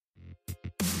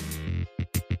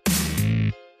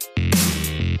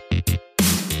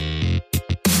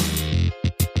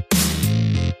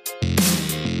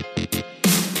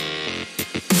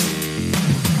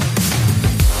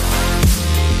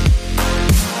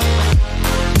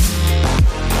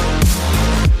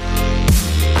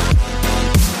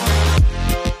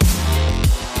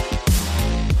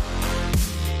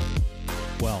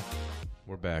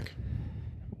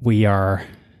We are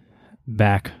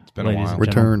back. It's been a while.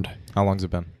 Returned. How long's it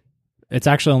been? It's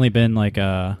actually only been like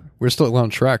We're still on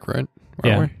track, right?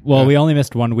 yeah. We? Well, we only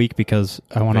missed 1 week because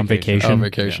I went on vacation. Oh,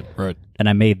 vacation. Yeah. Right. And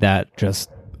I made that just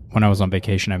when I was on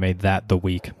vacation. I made that the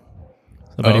week.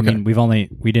 So, but okay. I mean,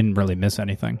 we didn't really miss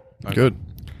anything. Okay. Good.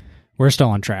 We're still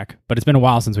on track, but it's been a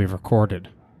while since we've recorded.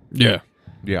 Yeah.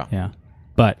 Yeah.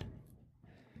 But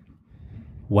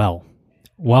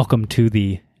welcome to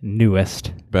the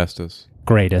newest, Bestest.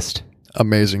 greatest,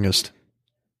 Amazingest.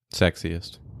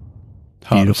 Sexiest. Hottest.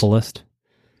 beautifulest,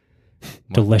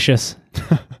 delicious,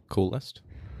 Coolest.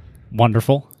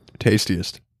 wonderful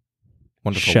Tastiest.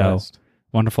 Wonderful. show, Best.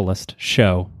 wonderfulest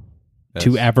show Best.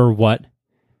 to ever what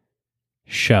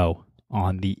show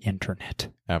on the internet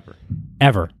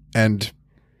Ever. And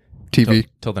TV.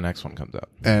 Till the next one comes out.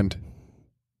 And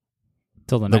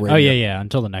till the the next. Oh radio. yeah,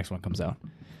 until the next one comes out.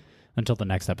 Until the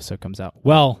next episode comes out.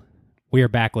 Well, we are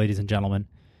back, ladies and gentlemen,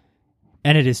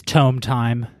 and it is Tome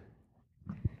time.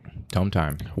 Tome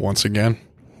time. once again.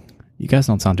 You guys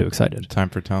don't sound too excited. Time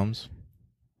for tomes.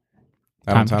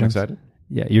 I Time don't for sound tomes. excited.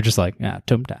 Yeah, you're just like,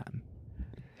 Tome time.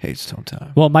 Hates Tome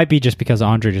time. Well, it might be just because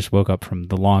Andre just woke up from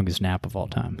the longest nap of all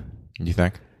time. You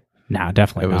think? Nah,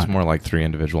 definitely It was not. more like 3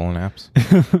 individual naps.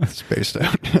 Spaced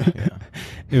out. Yeah.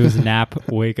 It was nap,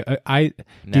 wake. Do you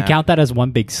Nap. count that as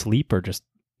one big sleep or just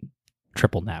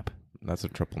triple nap? That's a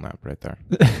triple nap right there.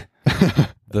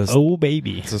 Oh,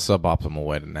 baby. It's a suboptimal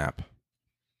way to nap.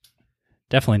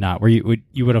 Definitely not. Where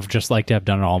you would have just liked to have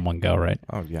done it all in one go, right?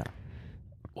 Oh, yeah.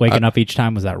 Waking up each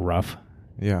time, was that rough?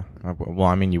 Yeah. Well,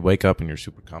 I mean, you wake up and you're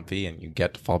super comfy and you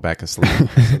get to fall back asleep.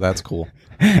 So that's cool.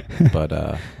 But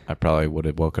I probably would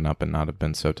have woken up and not have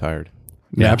been so tired.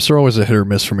 Yeah. Naps are always a hit or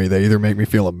miss for me. They either make me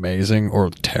feel amazing or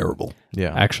terrible.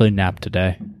 Yeah. I actually napped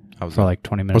today I was for like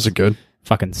 20 minutes. Was it good?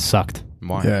 Fucking sucked.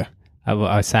 Why? Yeah.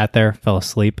 I sat there, fell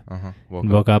asleep, Uh-huh. and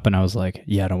woke up, and I was like,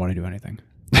 yeah, I don't want to do anything.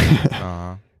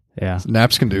 Uh-huh. Yeah.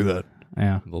 Naps can do that.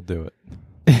 Yeah. They'll do it.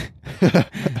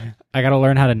 I got to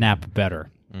learn how to nap better.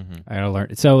 Mm-hmm. I got to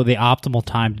learn. So the optimal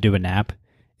time to do a nap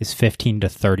is 15 to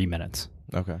 30 minutes.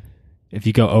 Okay. If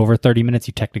you go over 30 minutes,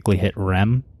 you technically hit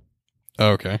REM,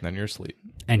 Okay. Then you're asleep.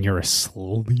 and you're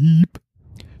asleep.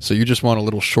 So you just want a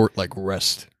little short, like,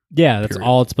 rest. Yeah, that's Period.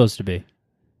 all it's supposed to be.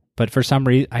 But for some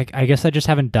reason, I guess I just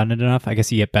haven't done it enough. I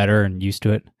guess you get better and used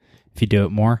to it if you do it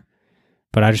more.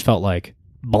 But I just felt like,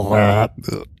 blah,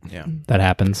 Ugh. Yeah. that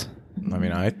happens. I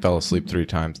mean, I fell asleep 3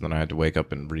 times and then I had to wake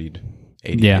up and read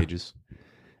 80 Yeah. pages.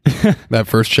 That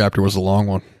first chapter was a long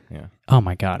one. Yeah. Oh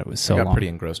my God, it was so I got long. pretty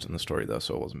engrossed in the story, though,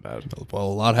 so it wasn't bad. Well,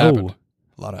 a lot happened. Oh.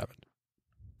 A lot happened.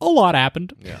 A lot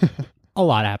happened. Yeah. A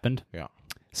lot happened. Yeah.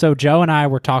 So Joe and I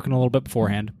were talking a little bit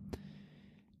beforehand.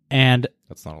 And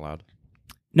That's not allowed.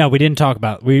 no, we didn't talk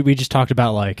about, we just talked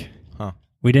about like, Huh.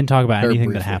 we didn't talk about Very anything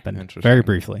that briefly. happened. Interesting. Very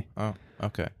briefly. Oh,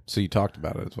 okay. So you talked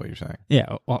about it, is what you're saying.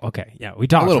 Yeah. Well, okay. Yeah. We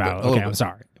talked little about bit, it. a Okay. little I'm bit.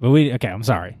 sorry. But I'm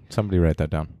sorry. Somebody write that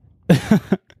down.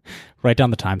 Write down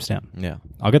the timestamp. Yeah.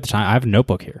 I'll get the time. I have a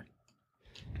notebook here.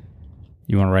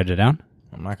 You want to write it down?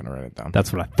 I'm not going to write it down.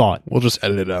 That's what I thought. We'll just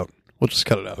edit it out. We'll just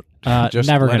cut it out. Just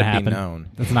Never let going to it happen. be known.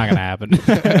 That's not going to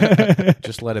happen.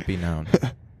 Just let it be known.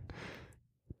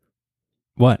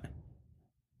 What?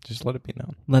 Just let it be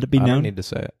known. Let it be I known? don't need to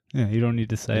say it. Yeah, you don't need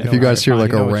to say it. If you guys hear Fine.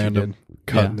 like you know a what you random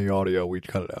cut Yeah. in the audio, we'd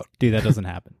cut it out. Dude, that doesn't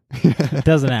happen. It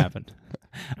doesn't happen.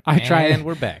 I try And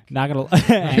we're back. Not gonna.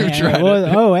 You tried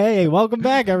it. Oh, hey, welcome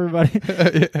back, everybody.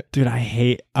 Dude,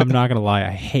 I'm not gonna lie.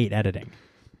 I hate editing.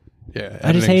 Yeah,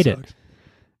 I just editing hate it. sucks.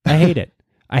 I hate it.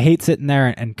 I hate sitting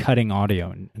there and cutting audio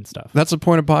and stuff. That's the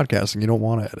point of podcasting. You don't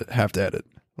want to have to edit.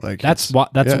 Like That's it's-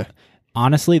 what. That's yeah.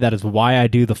 honestly, that is why I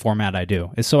do the format I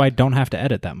do. Is so I don't have to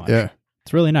edit that much. Yeah,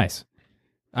 It's really nice.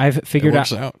 I've figured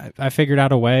works out. out. I figured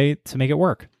out a way to make it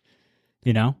work.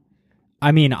 You know,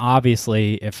 I mean,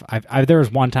 obviously, if there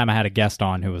was one time I had a guest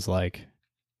on who was like,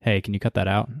 "Hey, can you cut that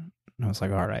out?" And I was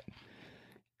like, "All right."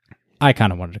 I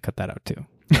kind of wanted to cut that out too.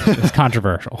 It's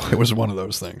controversial. It was one of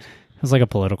those things. It was like a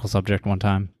political subject one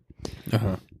time.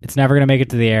 Uh-huh. It's never going to make it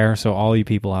to the air. So all you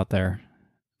people out there,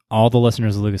 all the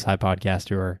listeners of Lucas High Podcast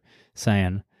who are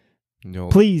saying,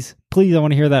 please, I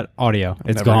want to hear that audio.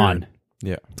 It's never gone. heard.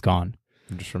 Yeah. It's gone.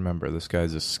 Just remember, this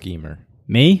guy's a schemer.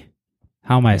 Me?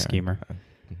 How am I a Yeah. schemer?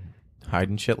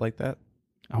 Hiding shit like that?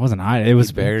 I wasn't hiding. It was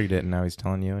He buried it, and now he's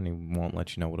telling you, and he won't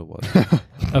let you know what it was.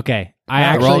 okay. I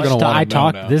Yeah, we're all actually gonna wanna I know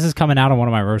talked. now. This is coming out on one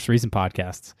of my most recent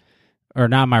podcasts, or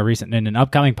not my recent. In an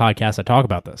upcoming podcast, I talk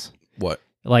about this. What?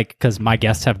 Like, because my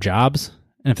guests have jobs,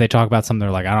 and if they talk about something,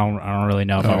 they're like, I don't really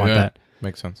know if I Oh, want yeah. that.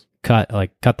 Makes sense. Cut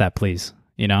that, please.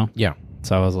 You know. Yeah.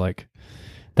 So I was like,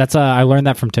 that's I learned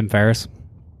that from Tim Ferriss.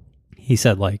 He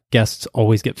said like guests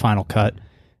always get final cut,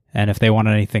 And if they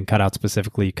wanted anything cut out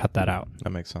specifically, you cut that out.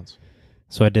 That makes sense.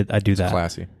 So I do that.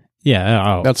 Classy.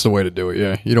 Yeah. Oh, That's the way to do it.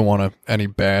 Yeah, you don't want any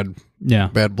bad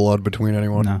blood between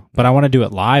anyone. no. But I want to do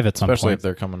it live at some Especially point. if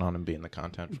they're coming on and being the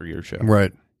content for your show.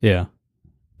 Right. Yeah.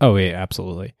 Oh, yeah,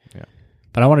 absolutely. Yeah.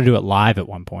 But I want to do it live at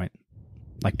one point.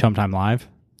 Like Tome Time Live.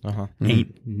 Uh-huh.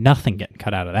 Ain't nothing getting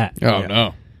cut out of that. Oh, Yeah.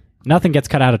 no. Nothing gets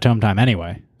cut out of Tome Time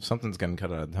anyway. Something's getting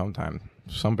cut out of home time.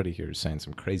 Somebody here is saying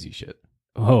some crazy shit.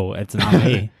 Oh, it's not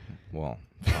me. Well,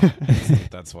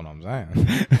 that's what I'm saying.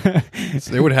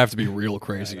 It would have to be real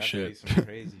crazy Yeah, shit. some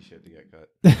crazy shit to get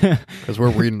cut. Because we're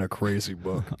reading a crazy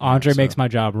book. Andre So- makes my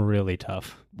job really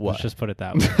tough. What? Let's just put it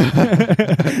that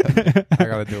way. I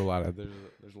gotta do a lot of.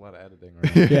 There's a lot of editing.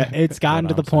 Right? Yeah, it's gotten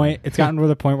to What the I'm point. It's gotten to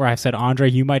the point where I've said, Andre,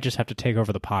 you might just have to take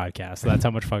over the podcast. So that's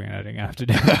how much fucking editing I have to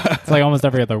do. It's like almost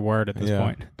every other word at this Yeah.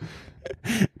 point.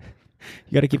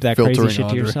 You got to keep that crazy Filtering shit to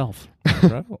Andre. yourself.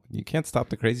 Bro, you can't stop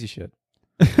the crazy shit.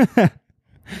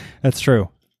 That's true.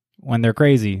 When they're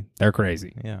crazy, they're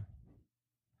crazy. Yeah.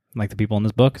 Like the people in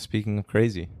this book. Speaking of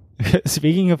crazy.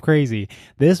 Speaking of crazy,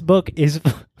 this book is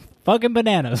fucking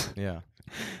bananas. Yeah.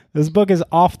 This book is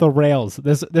off the rails.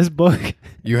 This book.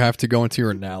 You have to go into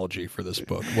your analogy for this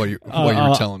book. What you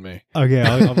were telling me. Okay,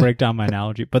 I'll break down my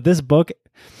analogy. But this book.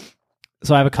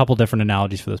 So I have a couple different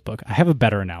analogies for this book. I have a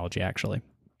better analogy actually.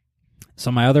 So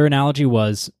my other analogy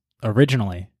was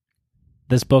originally,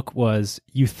 this book was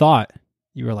you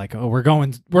were like, oh, we're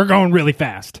going really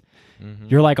fast. Mm-hmm.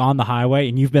 You're like on the highway,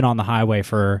 and you've been on the highway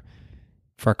for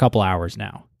a couple hours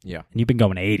now. Yeah. And you've been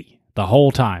going 80 the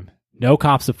whole time. No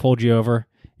cops have pulled you over.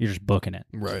 You're just booking it.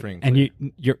 Right. Spring And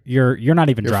clean. you're not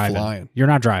even You're driving. flying. You're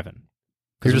not driving.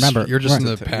 Because remember, you're just in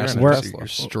we're- the you're in a passenger seat. Tesla. You're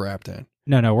strapped in.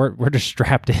 no, we're just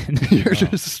strapped in. You're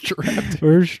just strapped in.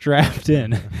 We're strapped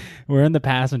in. We're in the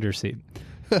passenger seat.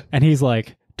 And he's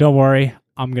like, don't worry,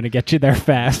 I'm going to get you there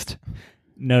fast.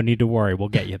 No need to worry, we'll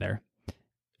get you there.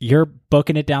 You're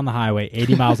booking it down the highway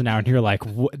 80 miles an hour, and you're like,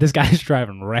 this guy's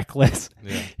driving reckless.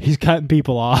 Yeah. He's cutting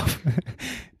people off.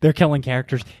 They're killing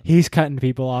characters. He's cutting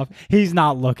people off. He's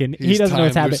not looking. He He's doesn't know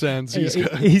what's tying happening. loose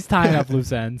ends. He's tying up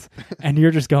loose ends. And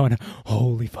you're just going,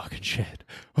 holy fucking shit.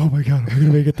 Oh my God, am I going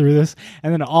to make it through this?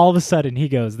 And then all of a sudden he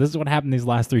goes, this is what happened in these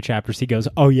last 3 chapters. He goes,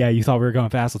 oh yeah, you thought we were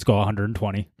going fast. Let's go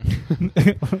 120.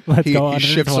 Let's He go 120.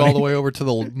 shifts all the way over to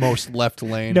the most left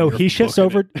lane. No, You're he shifts booking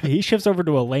over. He shifts over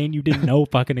to a lane you didn't know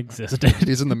fucking existed. it.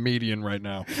 He's in the median right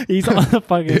now. He's on the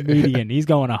fucking median. He's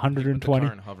going The 120.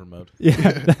 car in hover mode. Yeah,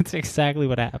 that's exactly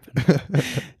what happened.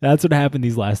 That's what happened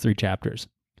these last 3 chapters.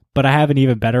 But I have an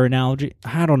even better analogy.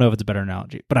 I don't know if it's a better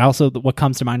analogy, but I also what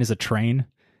comes to mind is a train.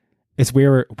 It's we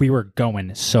were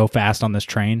going so fast on this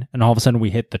train, and all of a sudden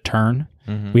we hit the turn.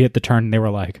 Mm-hmm. We hit the turn, and they were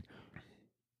like,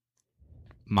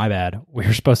 "My bad. We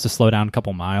were supposed to slow down a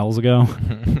couple miles ago."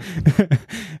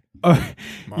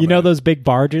 You know those big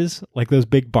barges, like those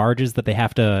big barges that they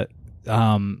have to,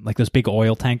 like those big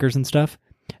oil tankers and stuff.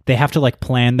 They have to like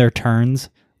plan their turns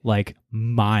like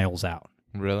miles out.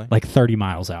 Really? Like 30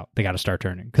 miles out, they got to start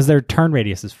turning because their turn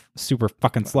radius is super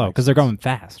fucking slow because they're going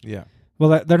fast. Yeah.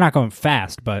 Well, they're not going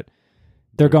fast, but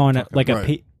they're going at like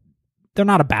right. they're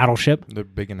not a battleship. They're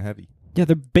big and heavy. Yeah,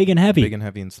 they're big and heavy. Big and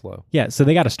heavy and slow. Yeah, so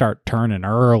they got to start turning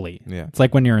early. Yeah. It's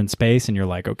like when you're in space and you're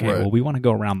like, okay, Right. well, we want to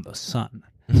go around the sun,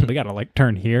 so we got to like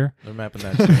turn here. They're mapping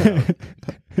that shit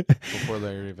out before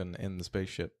they're even in the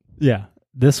spaceship. Yeah,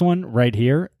 this one right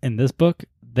here in this book,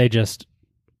 they just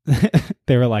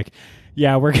they were like,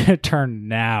 yeah, we're gonna turn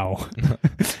now,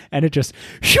 and it just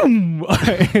shoom,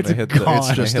 it's They hit gone.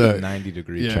 It's just they hit a- a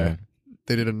 90-degree yeah. turn.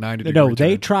 They did a 90 degree No,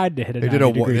 they turn. tried to hit a They 90 did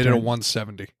a degree they did a turn.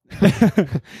 170.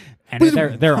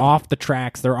 And they're off the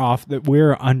tracks. They're off.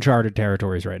 We're uncharted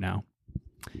territories right now.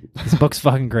 This book's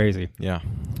fucking crazy. Yeah.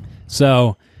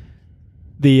 So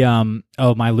the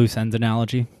my loose ends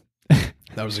analogy,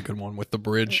 That was a good one with the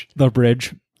bridge. the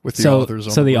bridge. With the So authors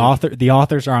on so the the bridge.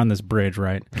 authors are on this bridge,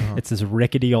 right? Uh-huh. It's this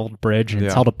rickety old bridge, and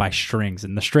it's Yeah. held up by strings,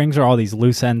 and the strings are all these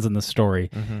loose ends in the story.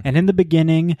 Mm-hmm. And in the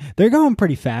beginning, they're going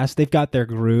pretty fast. They've got their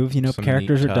groove. You know, Some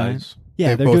characters neat are dying. ties. Yeah,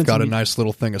 They've they're both doing got some a neat- nice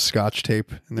little thing of Scotch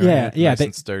tape in their Yeah, hand. yeah, Nice they,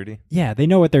 and sturdy. yeah. They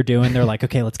know what they're doing. They're like,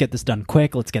 okay, let's get this done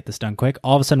quick. Let's get this done quick.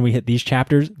 All of a sudden, we hit these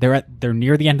chapters. They're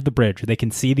near the end of the bridge. They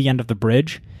can see the end of the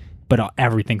bridge, but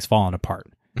everything's falling apart.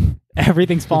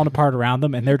 Everything's falling apart around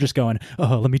them, and they're just going,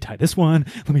 "Oh, let me tie this one.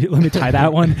 Let me tie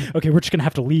that one. Okay, we're just gonna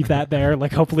have to leave that there.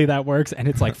 Like, hopefully that works." And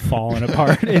it's like falling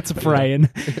apart. It's fraying,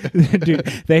 dude.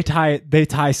 They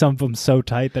tie some of them so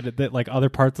tight that like other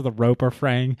parts of the rope are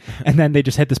fraying, and then they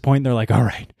just hit this point. And they're like, "All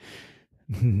right,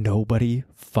 nobody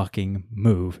fucking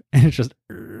move," and it's just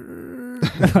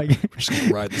like We're just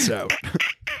gonna ride this out.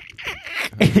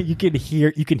 you can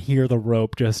hear the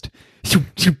rope just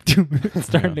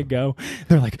starting to go.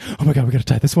 They're like, oh my god, we gotta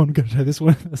tie this one. We gotta tie this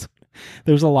one.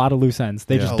 There's a lot of loose ends.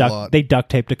 They just duct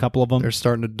taped a couple of them. They're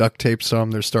starting to duct tape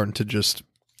some. They're starting to just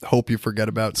hope you forget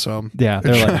about some. Yeah,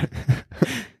 they're like,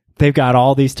 they've got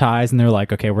all these ties, and they're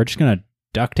like, okay, we're just gonna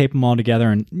duct tape them all together,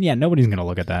 and yeah, nobody's gonna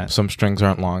look at that. Some strings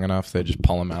aren't long enough. They just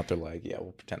pull them out. They're like, yeah,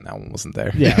 we'll pretend that one wasn't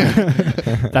there.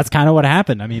 Yeah, that's kind of what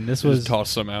happened. I mean, this was Just toss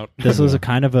some out. This was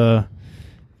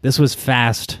this was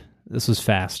fast. This was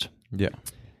fast. Yeah,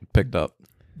 picked up.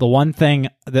 The one thing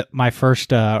that my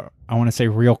first, I want to say,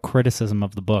 real criticism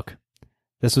of the book.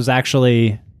 This was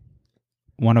actually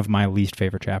one of my least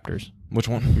favorite chapters. Which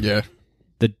one? Yeah.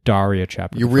 The Daria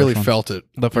chapter. You really felt it.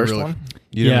 The first one?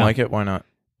 You didn't like it? Why not?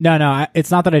 No,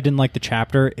 it's not that I didn't like the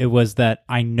chapter. It was that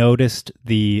I noticed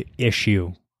the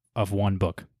issue of one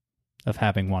book, of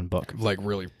having one book. Like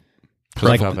really.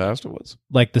 Like how fast it was?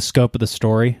 Like the scope of the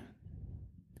story.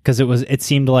 Because it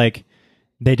seemed like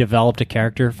they developed a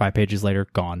character, 5 pages later,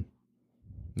 gone.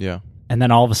 Yeah. And then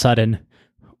all of a sudden,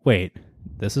 wait,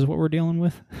 this is what we're dealing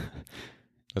with?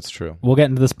 That's true. We'll get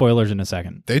into the spoilers in a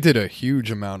second. They did a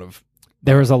huge amount of.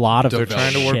 There was a lot of They're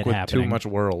trying to work shit with happening. too much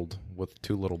world with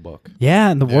too little book. Yeah,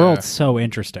 and the world's so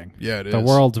interesting. Yeah, it is. The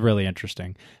world's really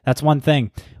interesting. That's one thing.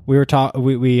 We were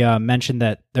we mentioned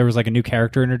that there was like a new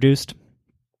character introduced.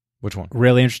 Which one?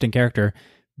 Really interesting character.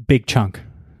 Big Chunk.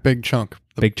 Big Chunk.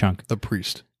 Big Chunk. The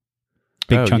priest.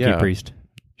 Big chunky yeah. priest.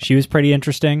 She was pretty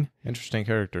interesting. Interesting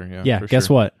character, yeah. Yeah, for guess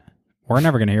sure. what? We're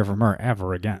never going to hear from her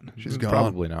ever again. She's gone.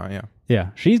 Probably not, yeah. Yeah,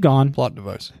 she's gone. Plot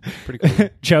device. Pretty cool.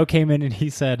 Joe came in and he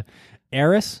said,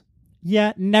 Eris?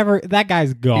 Yeah, never. That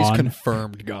guy's gone. He's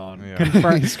confirmed gone. Yeah.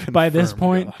 Confirmed. He's By this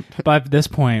confirmed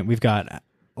point, we've got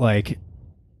like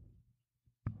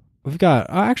I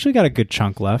actually got a good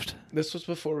chunk left. This was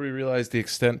before we realized the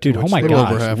extent. Dude, to oh which my the- little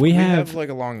over gosh. half. We We have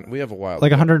have we have a while.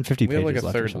 like left. 150 We pages have like a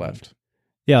left or third something. left.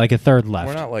 Yeah, like a third left.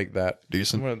 We're not like that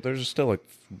Decent. There's still like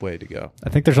way to go. I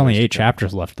think there's only 8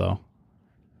 chapters left though.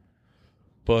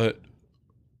 But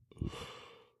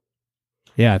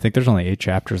Yeah, I think there's only 8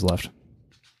 chapters left.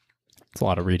 It's a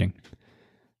lot of reading.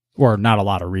 Or not a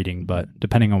lot of reading, but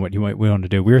depending on what we want to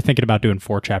do. We were thinking about doing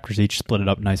 4 chapters each, split it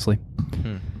up nicely.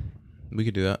 we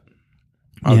could do that.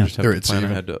 I'll Yeah. just have There to it's plan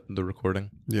even. ahead to the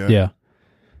recording. Yeah. Yeah.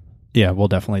 Yeah, we'll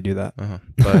definitely do that.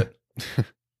 But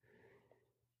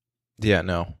yeah,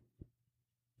 no.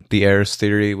 The Eris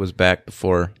theory was back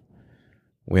before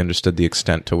we understood the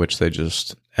extent to which they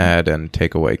just add and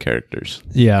take away characters.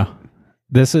 Yeah.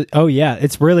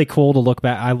 It's really cool to look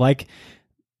back. I like,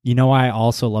 why I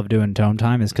also love doing Tome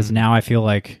Time is because now I feel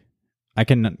like I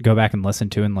can go back and listen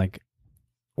to and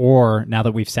or now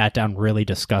that we've sat down, really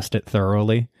discussed it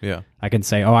thoroughly, Yeah. I can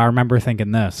say, oh, I remember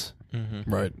thinking this.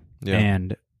 Right. Yeah.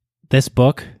 And this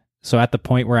book, so at the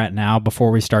point we're at now, before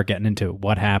we start getting into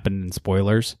what happened and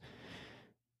spoilers,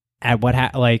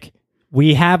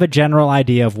 we have a general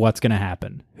idea of what's going to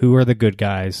happen. Who are the good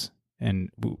guys and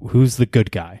who's the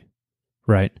good guy,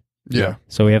 right? Yeah.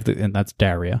 So we have and that's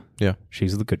Daria. Yeah.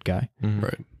 She's the good guy. Mhm.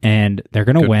 Right. And they're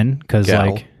going to Good win because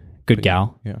gal. good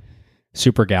gal. Yeah.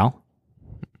 Super gal.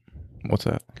 What's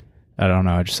that? I don't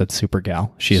know. I just said super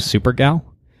gal. She is super gal.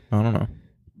 I don't know.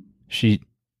 She's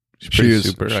Pretty is-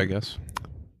 super, I guess.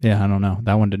 yeah, I don't know.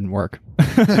 That one didn't work.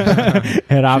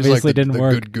 It obviously She's like didn't the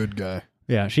work. Good guy.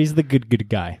 Yeah, she's the good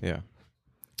guy. Yeah.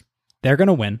 They're going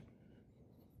to win.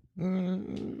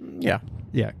 Yeah.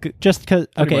 Yeah, just because.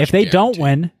 Pretty Okay, much if they don't guaranteed.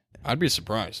 win, I'd be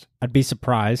surprised. I'd be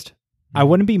surprised. I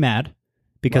wouldn't be mad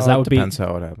because Well, that would it depends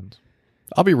how it happens.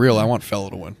 I'll be real. I want Fellow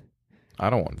to win. I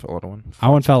don't want Fellow to win. I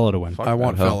want Fellow to win. Fuck I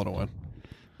want that hell. Fellow to win.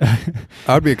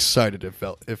 I would be excited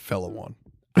if Fellow won.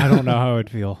 I don't know how I would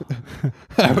feel.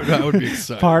 I would be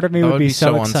excited. Part of me That would be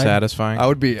so excited. unsatisfying. I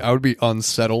would be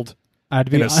unsettled I'd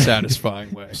be in a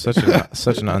satisfying way. such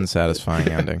an unsatisfying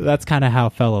ending. That's kind of how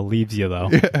Fellow leaves you, though.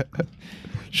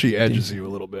 She edges you a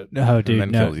little bit. No, dude,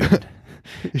 and then no. kills you.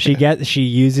 She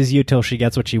uses you till she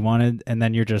gets what she wanted, and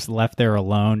then you're just left there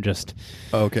alone, just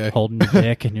Okay. holding your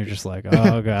dick, and you're just like,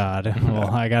 oh god, well,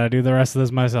 I got to do the rest of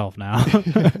this myself now.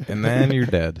 And then you're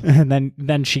dead. And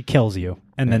then she kills you,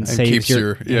 and then And saves keeps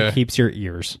your your- and keeps your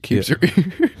ears. Keeps Yeah.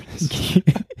 your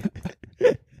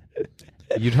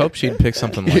You'd hope she'd pick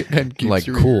something And keeps like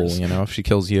your cool, ears. if she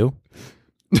kills you.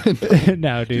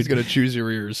 No, dude, She's gonna choose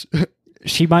your ears.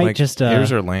 she might Like, just.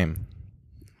 ears are lame.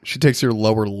 She takes your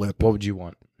lower lip. What would you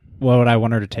want? What would I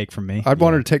want her to take from me? I'd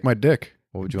want her to take my dick.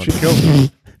 What would you want? She kills me.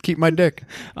 Keep my dick.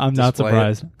 I'm not Display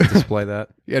surprised. Display that.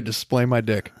 Yeah, display my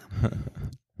dick.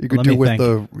 You could Let do me with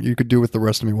think. you could do with the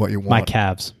rest of me what you want. My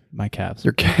calves. My calves.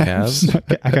 Your calves.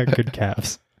 Calves? I got good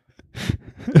calves.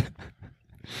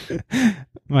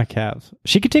 My calves.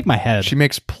 She could take my head. She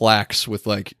makes plaques with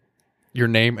like your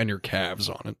name and your calves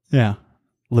on it. Yeah.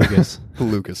 Lucas.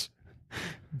 Lucas.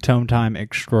 Tome time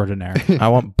extraordinaire. I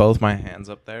want both my hands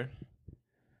up there.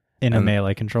 In a And-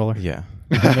 melee controller. Yeah.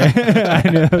 I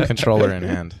know. Controller in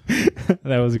hand.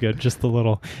 That was good. Just the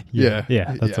little. Yeah.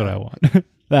 Yeah, that's Yeah. what I want.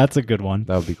 That's a good one.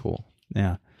 That would be cool.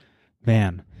 Yeah.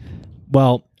 Man.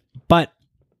 Well, but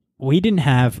we didn't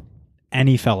have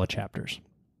any fella chapters.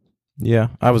 Yeah,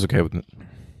 I was okay with it.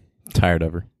 Tired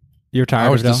of her. You're tired I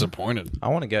was of them? disappointed. I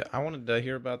wanted to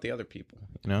hear about the other people,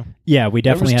 you know? Yeah, we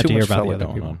definitely There was had to too hear much about the fella other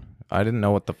going people. on. I didn't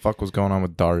know what the fuck was going on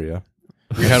with Daria.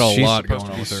 We had a She's lot supposed going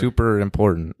to on be with her. super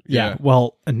important, Yeah.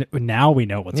 Well, now we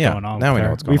know what's Yeah, going on. now with we know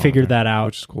her. what's going We on figured with her, that out.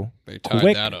 which is cool. They tied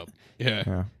Quick. that up. Yeah.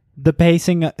 Yeah. The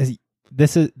pacing.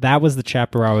 That was the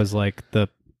chapter where I was like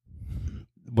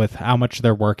with how much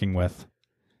they're working with,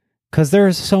 because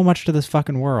there's so much to this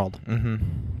fucking world. Mm-hmm.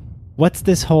 What's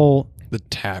this whole? The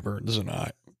taverns and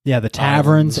The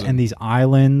taverns Islands and these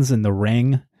islands and the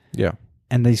ring. Yeah.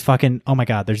 And these fucking, oh my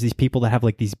god, there's these people that have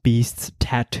like these beasts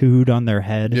tattooed on their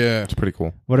head. yeah. It's pretty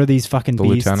cool. What are these fucking The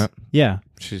beasts? lieutenant? Yeah.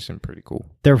 She seemed pretty cool.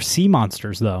 They're sea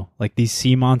monsters, though. Like these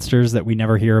sea monsters that we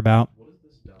never hear about. What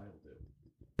does this dial do?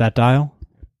 That dial?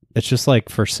 It's just like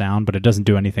for sound, but it doesn't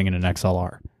do anything in an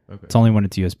XLR. Okay. It's only when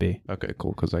it's USB. Okay,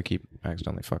 cool, because I keep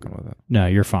accidentally fucking with it. No,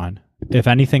 you're fine. If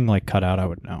anything like cut out, I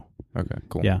would know. Okay,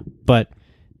 cool. Yeah. But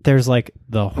there's like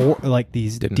like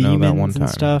these Didn't demons know that one time,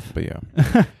 and stuff. but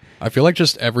yeah. I feel like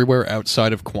just everywhere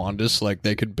outside of Quandis, like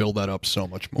they could build that up so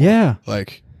much more. Yeah.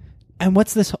 Like, And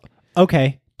what's this?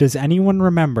 Okay. Does anyone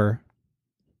remember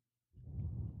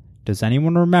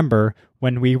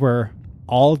when we were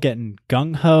all getting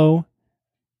gung-ho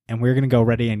and we were going to go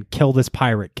ready and kill this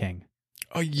pirate king?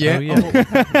 oh yeah. Oh,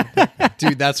 yeah.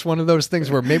 Dude, that's one of those things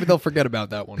where maybe they'll forget about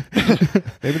that one.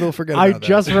 Maybe they'll forget about I that.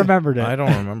 just remembered it. I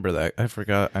don't remember that. I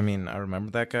forgot. I mean, I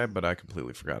remember that guy, but I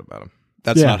completely forgot about him.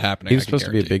 That's Yeah. not happening. He was I can supposed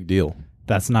to be a guarantee. big deal.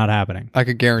 That's not happening. I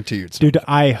could guarantee you it's Dude, not.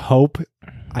 I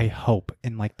hope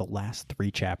in like the last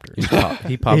 3 chapters.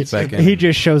 He pops back in. He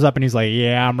just shows up and he's like,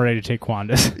 yeah, I'm ready to take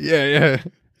Quandis. Yeah.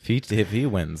 If he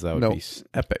wins, that would No. be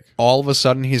epic. All of a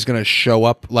sudden, he's going to show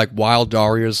up, like, while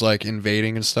Daria's, like,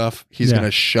 invading and stuff. He's Yeah. going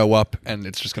to show up, and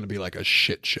it's just going to be, like, a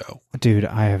shit show. Dude,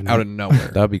 I have no... Out of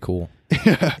nowhere. That'd be cool.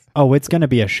 Oh, it's going to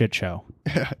be a shit show.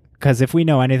 Because if we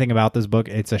know anything about this book,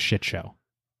 it's a shit show.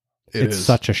 It's is.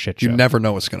 such a shit show. You never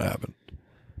know what's going to happen.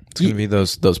 It's gonna be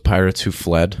those pirates who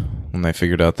fled when they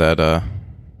figured out that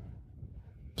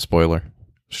spoiler.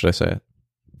 Should I say it?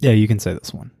 Yeah, you can say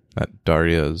this one. That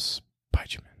Daria's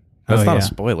Baijiman. That's not yeah. a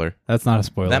spoiler. That's not a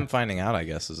spoiler. Them finding out, I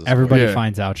guess, is a spoiler. Everybody Yeah.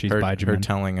 finds out she's her Baijiman.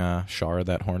 telling Shar,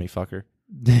 that horny fucker.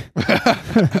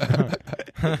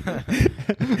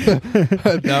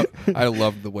 I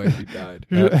loved the way he died.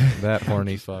 That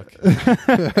horny fuck.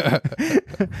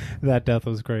 That death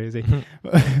was crazy.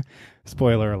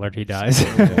 Spoiler alert, he dies.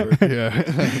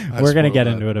 Yeah. We're going to get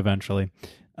into it eventually.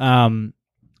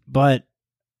 But,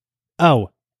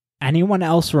 anyone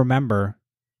else remember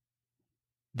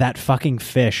that fucking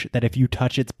fish that if you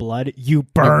touch its blood, you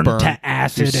burn, burn. to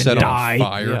acid You set and on die?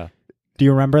 fire. Yeah. Do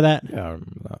you remember that? Yeah, I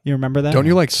remember that. You remember that? Don't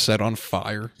you, like, set on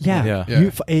fire? Yeah. Yeah. Yeah.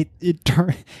 You, it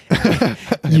turn.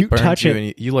 You Burns touch you it.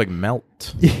 and you like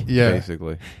melt, Yeah.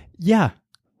 basically. Yeah.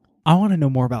 I want to know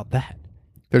more about that.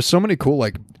 There's so many cool,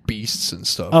 like, beasts and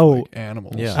stuff. Oh. Like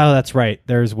animals. Yeah. Oh, that's right.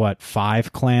 There's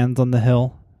 5 clans on the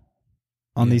hill?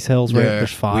 On these hills, right? Yeah.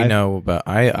 There's 5. We know about.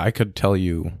 I could tell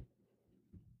you.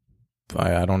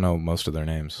 I don't know most of their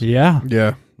names. Yeah.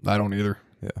 Yeah. I don't either.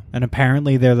 And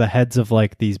apparently they're the heads of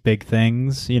like these big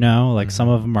things, you know? Like some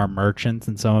of them are merchants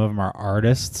and some of them are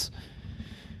artists.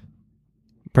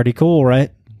 Pretty cool, right?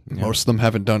 Yeah. Most of them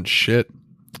haven't done shit.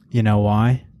 You know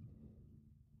why?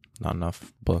 Not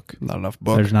enough book. Not enough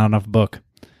book. There's not enough book.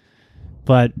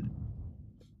 But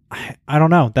I don't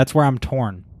know. That's where I'm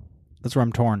torn.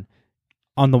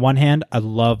 On the one hand, I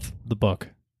love the book.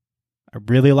 I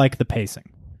really like the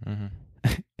pacing. Mm-hmm.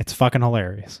 It's fucking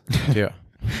hilarious. Yeah.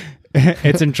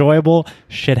 It's enjoyable.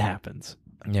 Shit happens.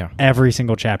 Yeah. Every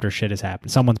single chapter shit has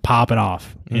happened. Someone's popping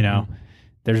off, you know?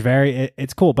 There's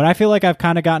it's cool. But I feel like I've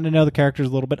kind of gotten to know the characters a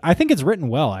little bit. I think it's written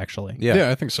well, actually. Yeah. Yeah,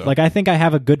 I think so. Like, I think I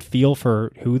have a good feel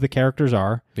for who the characters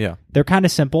are. Yeah. They're kind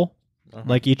of simple.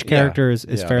 Like, each character is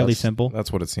Yeah, fairly that's- simple.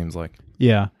 That's what it seems like.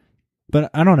 Yeah.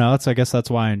 But I don't know. I guess that's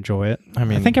why I enjoy it. I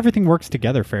mean, I think everything works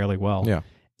together fairly well. Yeah.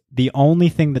 The only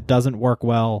thing that doesn't work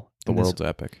well... The world's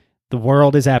epic. The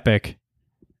world is epic,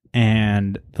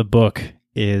 and the book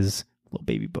is Little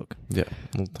baby book. Yeah,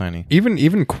 little tiny. Even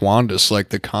Quandus, like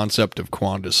the concept of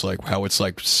Quandus, like how it's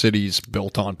like cities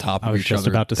built on top I of was each just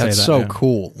other. about to say That's that, so yeah.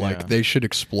 cool. Like Yeah. they should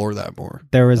explore that more.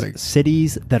 There is Like-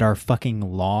 cities that are fucking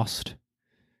lost.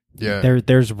 Yeah.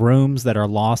 There's rooms that are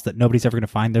lost that nobody's ever going to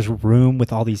find. There's a room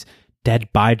with all these dead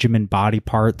Benjamin body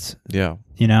parts, Yeah.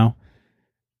 you know?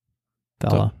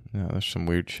 Fella. Yeah, there's some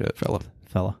weird shit.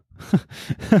 Fella.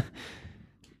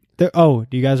 Do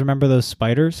you guys remember those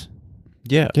spiders?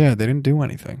 Yeah. Yeah, they didn't do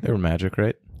anything. They were magic,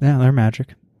 right? Yeah, they're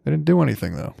magic. They didn't do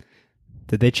anything though.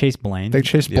 Did they chase Blaine? They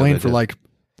chased Yeah, Blaine they for did. like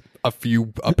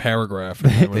a paragraph.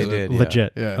 And that was They it. did. Yeah.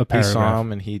 Legit. Yeah. A He paragraph. saw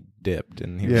him and he dipped,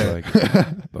 and he Yeah. was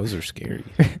like, "Those are scary."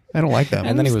 I don't like that.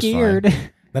 And then he was fine.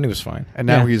 Then he was fine. And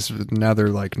now Yeah. now they're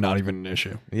like not even an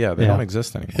issue. Yeah, they Yeah. don't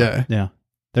exist anymore. Yeah. Yeah.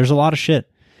 There's a lot of shit.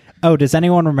 Oh, does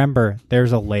anyone remember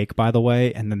there's a lake, by the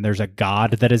way, and then there's a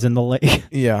god that is in the lake?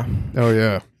 Yeah. Oh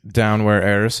yeah. Down where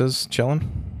Eris is chilling.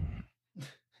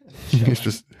 He's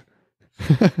just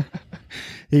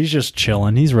He's just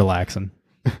chilling. He's relaxing.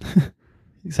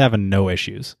 He's having no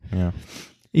issues. Yeah.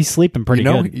 He's sleeping pretty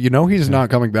good. he's not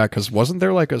coming back because wasn't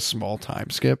there like a small time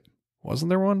skip? Wasn't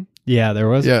there one? Yeah, there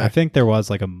was. Yeah. I think there was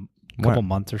like a couple When?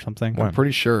 months or something. When? I'm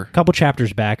pretty sure. A couple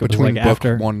chapters back. It was Between like book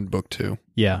after. 1 and book 2.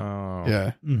 Yeah. Oh.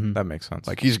 Yeah. Mhm. That makes sense.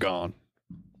 Like he's gone.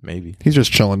 Maybe. He's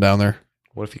just chilling down there.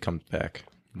 What if he comes back?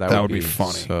 That would be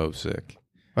funny. So sick.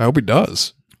 I hope he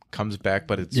does. Comes back,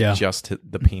 but it's Yeah. just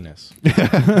the penis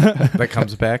that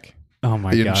comes back. Oh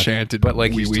my The god. enchanted But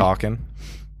like he's wee-wee. talking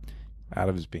out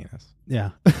of his penis.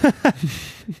 Yeah.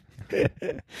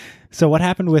 So what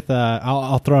happened with?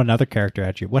 I'll throw another character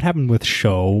at you. What happened with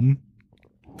Shom?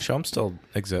 Shom still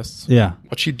exists. Yeah.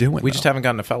 What's she doing? We just haven't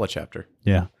gotten a fella chapter.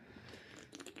 Yeah.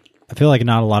 I feel like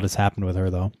not a lot has happened with her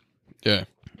though. Yeah.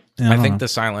 Yeah, I don't think know. the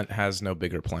Silent has no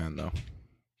bigger plan though.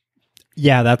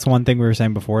 Yeah, that's one thing we were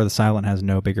saying before. The Silent has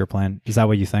no bigger plan. Is that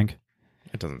what you think?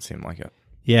 It doesn't seem like it.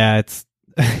 Yeah, it's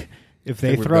if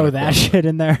they we're throw better that for it. shit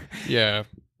in there, Yeah.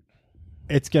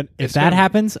 it's good. If It's that gonna-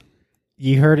 happens,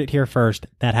 you heard it here first.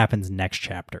 That happens next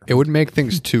chapter. It would make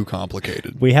things too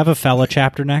complicated. We have a fella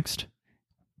chapter next.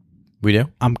 We do?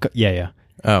 Yeah.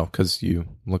 Oh, because you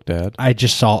looked at. I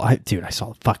just saw, dude. I saw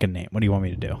the fucking name. What do you want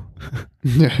me to do?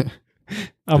 Yeah.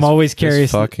 I'm always This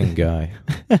curious, fucking guy.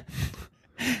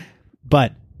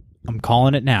 but I'm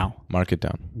calling it now. Mark it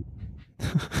down.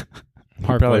 He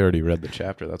Mark probably what? already read the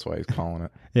chapter. That's why he's calling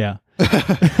it. Yeah,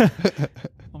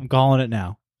 I'm calling it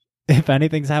now. If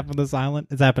anything's happened to Silent,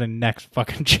 it's happening next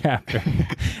fucking chapter.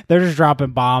 They're just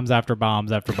dropping bombs after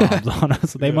bombs after bombs on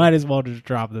us. They might as well just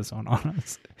drop this one on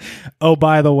us. Oh,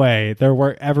 by the way,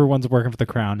 everyone's working for the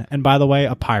crown. And by the way,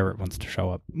 a pirate wants to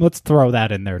show up. Let's throw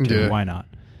that in there too. Yeah. Why not?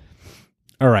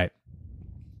 All right.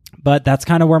 But that's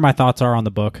kind of where my thoughts are on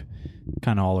the book.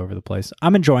 Kind of all over the place.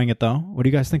 I'm enjoying it though. What do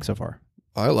you guys think so far?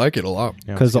 I like it a lot.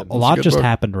 Yeah, Because it's a good. lot good just book.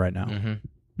 happened right now.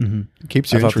 Mm-hmm. Mm-hmm. It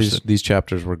keeps I you thought interested. these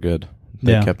chapters were good.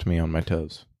 They Yeah. kept me on my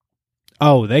toes.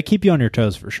 Oh, they keep you on your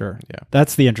toes for sure. Yeah.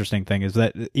 That's the interesting thing is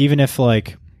that even if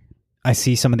like I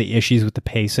see some of the issues with the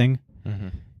pacing, Mm-hmm.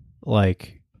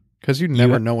 Because you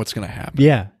never You- know what's going to happen.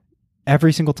 yeah,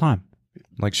 every single time.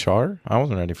 Like Char? I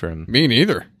wasn't ready for him Me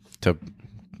neither. to,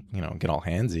 get all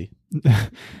handsy.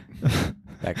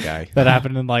 That guy. That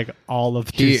happened in like all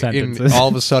of two sentences. All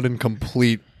of a sudden,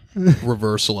 complete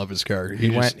reversal of his character.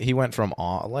 He went from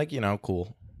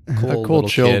cool a cool, little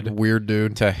chill, kid weird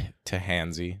dude. to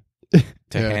handsy Yeah.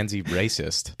 handsy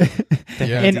racist to,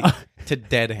 Yeah. handsy, to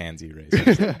dead handsy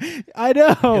racist. I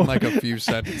know. In like a few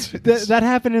sentences. That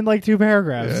happened in like two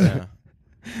paragraphs. Yeah.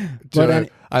 Yeah. But So,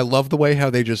 I love the way how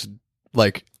they just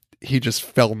he just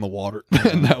fell in the water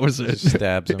and that was it. Just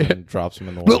stabs him and drops him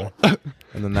in the water,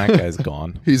 and then that guy's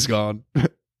gone. He's gone.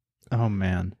 Oh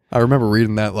man. I remember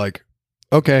reading that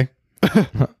okay.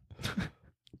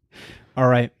 All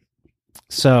right.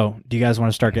 So, do you guys want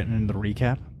to start getting into the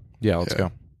recap? Yeah, let's Yeah.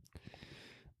 go.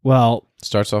 Well,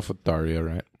 Starts off with Daria,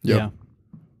 right? Yep.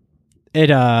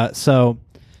 yeah.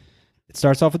 It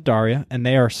starts off with Daria, and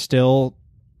they are still.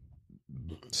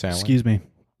 Sailing, Excuse me.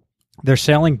 They're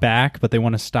sailing back, but they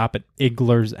want to stop at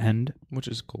Igler's End. which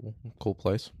is cool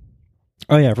place.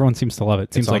 Oh yeah, everyone seems to love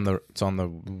it. Seems like It's on the.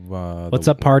 What's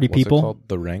up, party what's it people? called?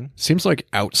 The Ring. Seems like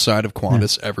outside of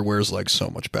Quandus, everywhere is so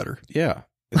much better. Yeah,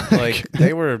 it's like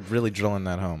they were really drilling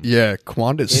that home. Yeah,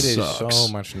 Quandus It is sucks. so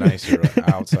much nicer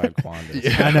outside Quandus.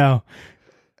 Yeah. I know.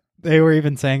 They were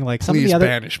even saying like some Please of the other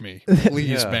banish me.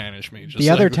 Please Yeah. banish me. Just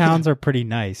the other like- towns are pretty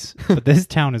nice, but this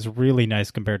town is really nice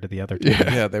compared to the other towns.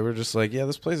 Yeah. Yeah, they were just like,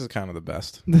 this place is kind of the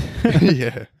best.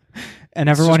 Yeah. And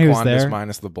everyone It's who's just Quandus there,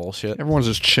 minus the bullshit. Everyone's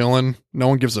just chilling. No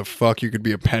one gives a fuck. You could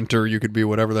be a penter. You could be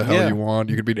whatever the hell Yeah. you want.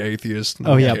 You could be an atheist. No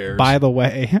oh one yeah. cares. By the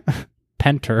way,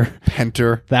 Penter.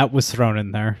 Penter. That was thrown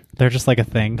in there. They're just like a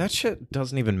thing. That shit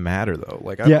doesn't even matter though.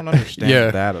 Like I Yeah. don't understand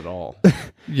Yeah. that at all.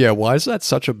 Yeah, why is that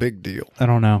such a big deal? I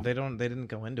don't know. They didn't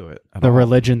go into it. At The all.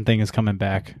 religion thing is coming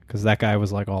back because that guy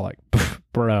was like all like,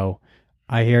 bro,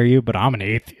 I hear you, but I'm an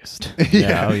atheist.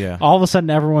 Yeah, oh yeah. All of a sudden,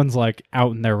 everyone's like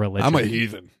out in their religion. I'm a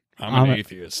heathen. I'm I'm an a-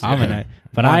 atheist. I'm yeah. an,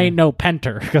 but I ain't no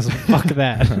Penter because fuck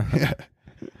that. Yeah.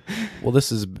 Well,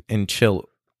 this is in Chill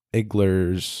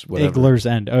Igler's whatever. Igler's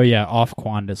End. Oh yeah, off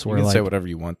Quandus. You Where can like say whatever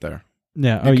you want there.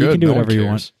 yeah. You Oh, you could. can do No one whatever you cares.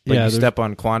 want. But Yeah, you there's- step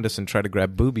on Quandus and try to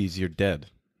grab boobies, you're dead.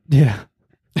 Yeah.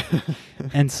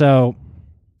 And so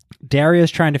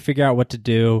Daria's trying to figure out what to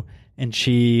do, and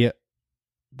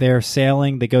they're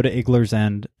sailing, they go to Igler's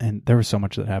End, and there was so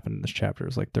much that happened in this chapter. It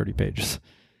was like 30 pages.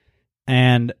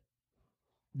 And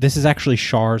this is actually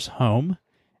Char's home,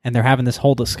 and they're having this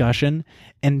whole discussion.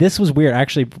 And this was weird. I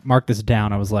actually marked this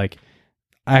down. I was like,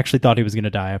 I actually thought he was going to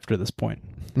die after this point.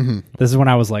 Mm-hmm. This is when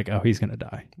I was like, oh, he's going to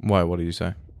die. Why? What do you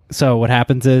say? So what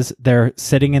happens is they're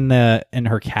sitting in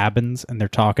her cabins and they're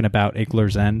talking about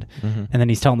Igler's End, and then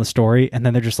he's telling the story, and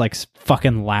then they're just like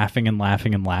fucking laughing and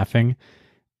laughing and laughing,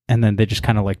 and then they just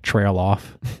kind of like trail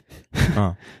off.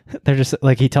 Oh. They're just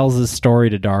like, he tells his story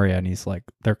to Daria, and he's like,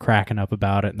 they're cracking up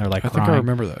about it, and they're like I crying. think I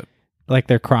remember that. Like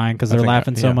they're crying because I they're think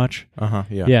laughing so yeah. much.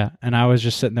 Yeah. Yeah, and I was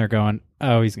just sitting there going,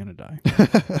 oh, he's gonna die.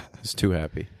 He's too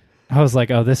happy. I was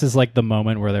like, oh, this is like the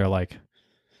moment where they're like,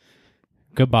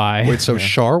 goodbye. Wait, so Yeah.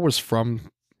 Char was from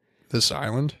this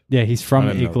island? Yeah, he's from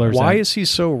I didn't know Igler's Why End. is he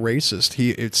so racist?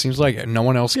 It seems like no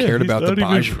one else Yeah, cared he's about the not even-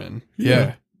 Benjamin.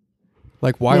 Yeah.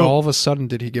 Like, why Well- all of a sudden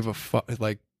did he give a fuck?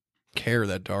 Like, care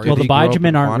that Daria? Well, the he grow up Benjamin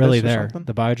in aren't really Quandus or there. something?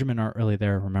 The Benjamin aren't really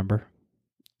there, remember?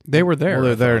 they were there. Well,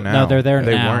 they're I there thought. now. No, they're there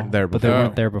They now. weren't there but they before.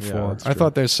 weren't there Yeah, before. that's I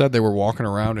thought they said they were walking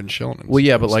around and chilling. And Well,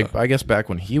 yeah, but and like stuff. I guess back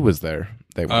when he was there,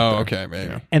 they weren't Oh, there. okay,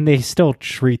 maybe. Yeah. And they still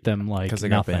treat them like Because they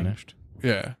nothing. got banished.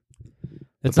 Yeah.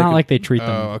 It's they not could- like they treat them.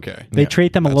 Oh, okay. They Yeah,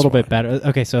 treat them a that's little bit why. better.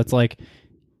 Okay, so it's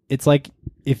like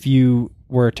if you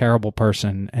were a terrible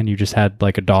person and you just had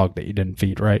like a dog that you didn't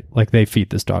feed, right? Like they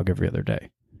feed this dog every other day.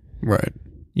 Right.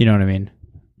 You know what I mean?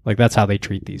 Like that's how they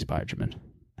treat these Benjamin.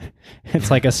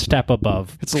 It's like a step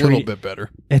above. It's a little bit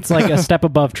better. It's like a step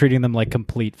above treating them like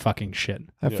complete fucking shit.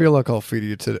 I feel like I'll feed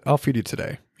you today. I'll feed you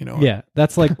today. You know. Yeah,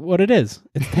 that's like what it is.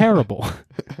 It's terrible.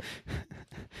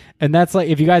 And that's like,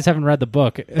 if you guys haven't read the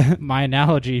book, my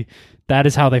analogy, that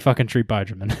is how they fucking treat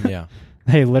Benjamin. Yeah.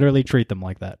 They literally treat them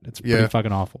like that. It's pretty Yeah.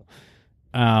 fucking awful.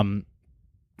 And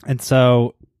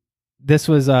so this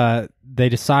was, they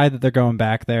decide that they're going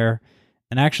back there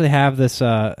and actually have this,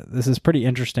 this is pretty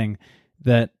interesting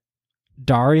that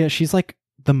Daria, she's like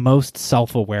the most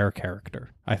self-aware character,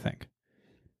 I think.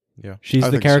 Yeah. She's I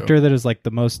the think character so. that is like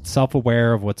the most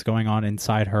self-aware of what's going on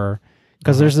inside her.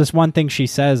 Because there's this one thing she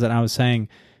says that I was saying,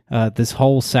 this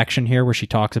whole section here where she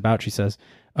talks about, she says,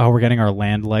 oh, we're getting our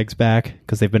land legs back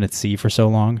because they've been at sea for so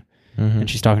long. Mm-hmm. And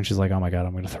she's talking, she's like, oh my God,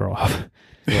 I'm going to throw up.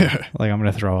 Yeah. Like, I'm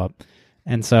going to throw up.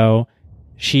 And so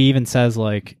she even says,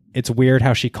 like, it's weird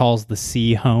how she calls the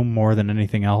sea home more than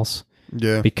anything else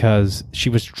Yeah. because she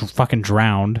was fucking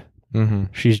drowned. Mm-hmm.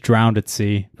 She's drowned at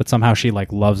sea, but somehow she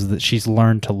like loves that. She's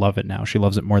learned to love it now. She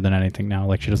loves it more than anything now.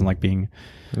 Like she doesn't like being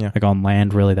like on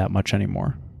land really that much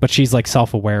anymore. But she's like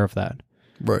self-aware of that,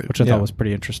 Right. which I Yeah. thought was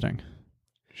pretty interesting.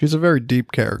 She's a very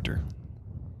deep character.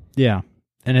 Yeah.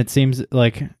 And it seems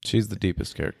like, She's the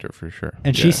deepest character for sure.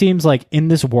 and she Yeah. seems like in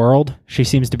this world, she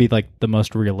seems to be like the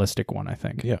most realistic one, I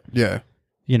think. Yeah. Yeah.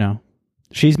 You know,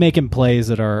 she's making plays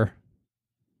that are,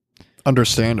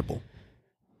 Understandable.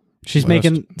 she's Most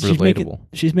making relatable.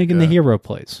 she's making the Yeah. hero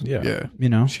plays, Yeah. Yeah. you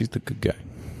know? She's the good guy.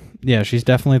 Yeah, she's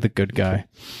definitely the good guy.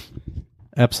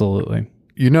 Absolutely.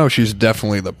 You know, she's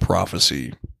definitely the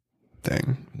prophecy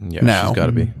thing. Yeah. Now. She's got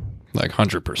to be. Like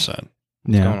 100%. What's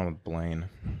Yeah. going on with Blaine?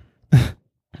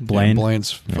 Blaine. Yeah,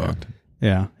 Blaine's Yeah. fucked.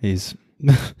 Yeah, he's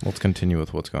Let's continue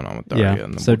with what's going on with Daria. yeah.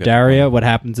 And then So we'll get to Daria, Blaine. what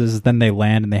happens is then they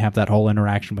land and they have that whole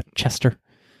interaction with Chester.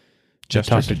 They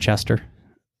talk to Chester.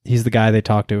 He's the guy they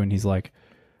talk to, and he's like,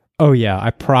 "Oh yeah,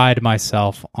 I pride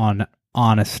myself on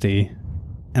honesty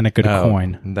and a good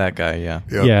coin." That guy, yeah.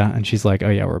 Yep. Yeah, and she's like, "Oh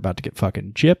yeah, we're about to get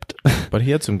fucking gypped." But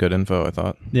he had some good info, I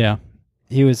thought. Yeah,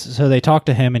 he was. So they talk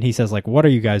to him, and he says, "Like, what are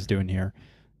you guys doing here?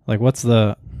 Like, what's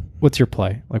your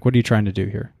play? Like, what are you trying to do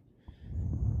here?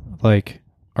 Like,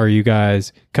 are you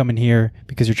guys coming here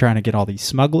because you're trying to get all these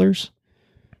smugglers?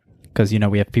 Because, you know,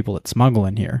 we have people that smuggle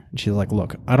in here." And she's like,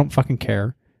 "Look, I don't fucking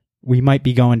care. We might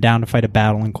be going down to fight a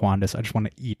battle in Quandus. I just want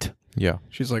to eat." Yeah.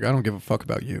 She's like, I don't give a fuck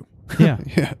about you. Yeah,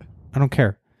 Yeah. I don't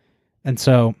care. And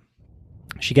so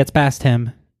she gets past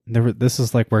him. This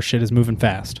is like where shit is moving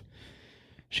fast.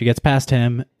 She gets past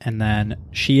him, and then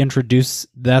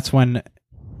that's when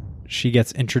she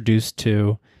gets introduced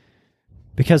to,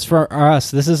 because for us,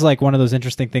 this is like one of those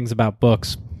interesting things about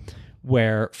books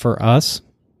where for us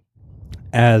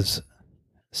as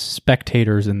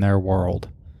spectators in their world,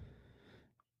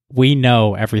 we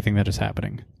know everything that is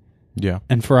happening. Yeah.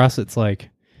 And for us, it's like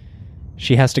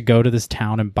she has to go to this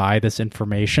town and buy this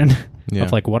information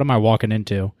of like, what am I walking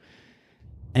into?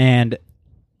 And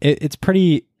it's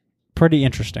pretty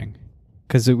interesting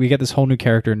because we get this whole new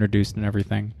character introduced and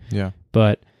everything. Yeah.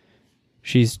 But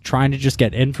she's trying to just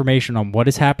get information on what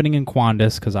is happening in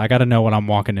Quandis because I got to know what I'm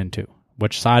walking into.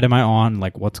 Which side am I on?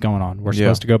 Like, what's going on? We're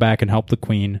supposed to go back and help the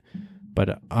queen,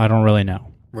 but I don't really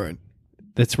know. Right.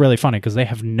 It's really funny because they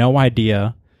have no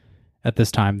idea at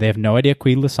this time. They have no idea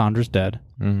Queen Lysandra's dead.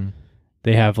 Mm-hmm.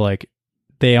 They have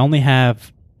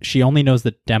she only knows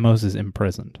that Demos is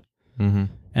imprisoned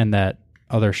and that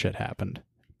other shit happened.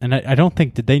 And I don't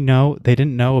think, they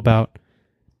didn't know about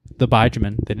the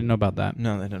Bijman. They didn't know about that.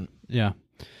 No, they didn't. Yeah.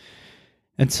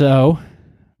 And so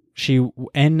she,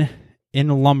 in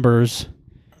Lumbers,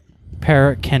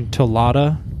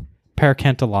 Paracantolata.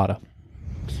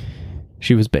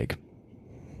 She was big.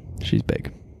 She's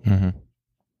big. Mm-hmm.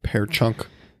 Pear chunk.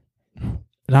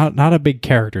 Not a big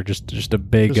character, just a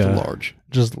big, just large.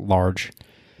 Large.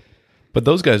 But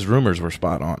those guys' rumors were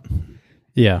spot on.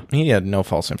 Yeah. He had no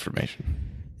false information.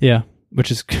 Yeah,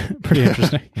 which is pretty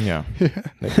interesting. Yeah.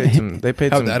 They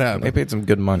paid some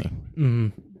good money. Mm-hmm.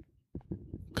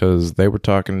 Because they were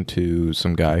talking to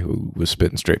some guy who was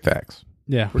spitting straight facts.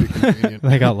 Yeah. Pretty convenient.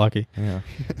 They got lucky. Yeah.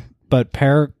 But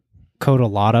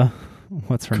Paracotolata,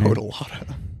 what's her name?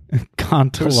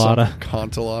 Contolata.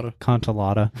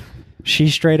 She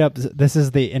straight up, this is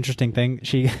the interesting thing.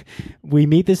 We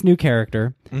meet this new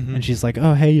character, and she's like,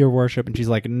 "Oh, hey, your worship." And she's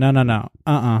like, No.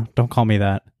 Don't call me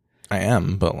that. I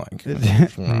am, but like...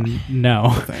 No.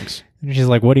 Thanks. And she's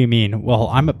like, "What do you mean?" "Well,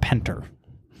 I'm a penter."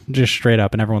 Just straight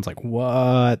up, and everyone's like,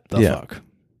 "What the fuck?"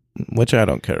 Which I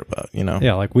don't care about, you know?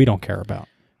 Yeah, like we don't care about.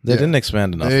 They didn't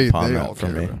expand enough upon that for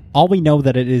me. All we know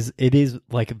that it is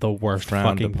like the worst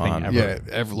fucking thing ever.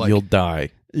 Yeah, you'll die.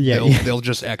 Yeah, they'll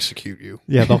just execute you.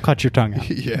 Yeah, they'll cut your tongue out.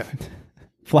 Yeah.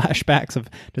 Flashbacks of,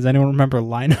 does anyone remember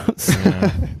Linus?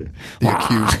 Yeah. The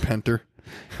accused penter.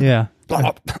 Yeah.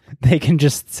 They can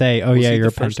just say, "Oh, Was yeah, he you're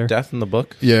the a penter." first death in the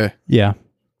book? Yeah. Yeah.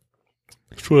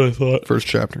 That's what I thought. First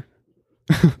chapter.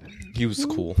 He was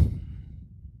cool.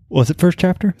 Was it first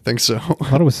chapter? I think so. I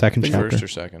thought it was second chapter. First or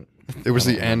second. It was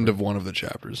the end of one of the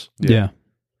chapters. Yeah.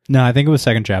 No, I think it was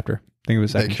second chapter. I think it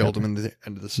was second They killed chapter. him in the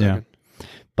end of the second. Yeah.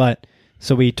 But,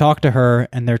 so we talked to her,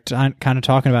 and they're kind of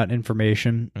talking about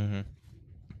information,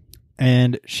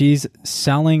 and she's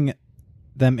selling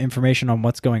them information on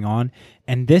what's going on.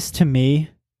 And this, to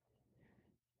me,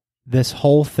 this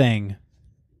whole thing,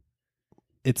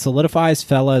 it solidifies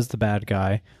Fella as the bad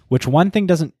guy, which one thing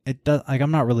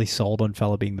I'm not really sold on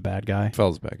Fella being the bad guy.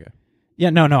 Fella's a bad guy. Yeah,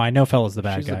 no, I know Fella's the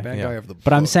bad She's guy. the bad guy of the book.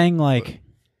 But I'm saying, like,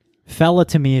 Fella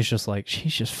to me is just like,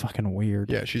 she's just fucking weird.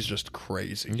 Yeah, she's just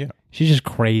crazy. Yeah. She's just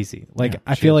crazy. Like, Yeah,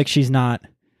 I feel like she's not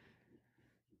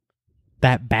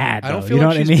that bad, I don't though. feel You know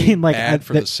like what she's I mean? being Like, bad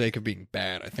for the sake of being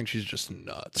bad. I think she's just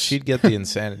nuts. She'd get the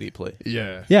insanity play.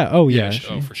 Yeah. Yeah, oh yeah.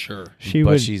 For sure. She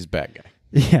but would, she's a bad guy.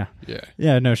 yeah. Yeah.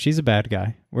 Yeah, no, she's a bad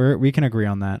guy. We can agree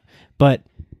on that. But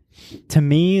to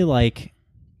me, like,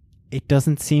 it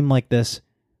doesn't seem like this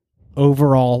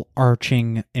overall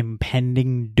arching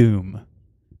impending doom.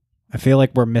 I feel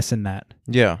like we're missing that.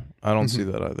 Yeah, I don't see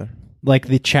that either. Like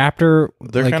the chapter,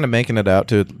 They're like, kind of making it out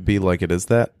to be like it is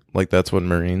that. Like that's what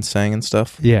Marine's saying and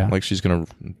stuff. Yeah. Like she's going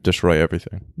to destroy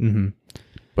everything. Mm-hmm.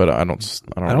 But I don't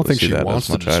really think see she that wants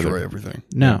as to much destroy either. everything.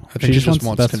 No, I think she just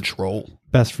wants best, control.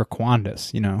 best for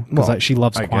Quandis, you know, because Well, she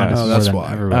loves I Quandis guess. more that's than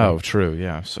why. everybody. Oh, true.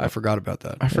 Yeah. So I forgot about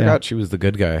that. I forgot she was the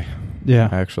good guy. Yeah.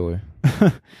 Actually.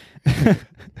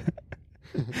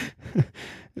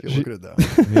 If you look at it though.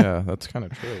 Yeah, that's kind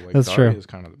of true. Like, That's Daria true. is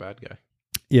kind of the bad guy.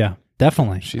 Yeah,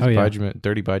 definitely. She's yeah.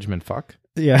 dirty Bijman fuck.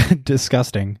 Yeah,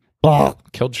 disgusting.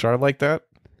 Killed Char like that.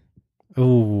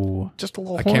 Ooh, Just a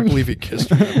little. I can't believe he kissed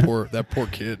her. That poor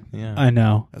kid. Yeah. I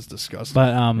know. That's disgusting.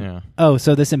 But Yeah. oh,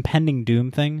 so this impending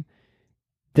doom thing.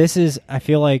 This is. I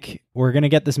feel like we're gonna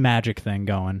get this magic thing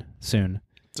going soon.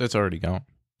 It's already gone.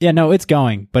 Yeah, no, it's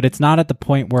going, but it's not at the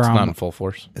point where It's not in full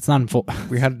force. It's not in full.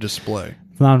 we had a display.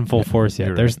 It's not in full force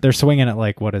yet. you're They're swinging at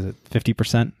like, what is it,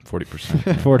 50%, 40%.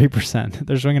 40%.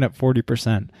 They're swinging at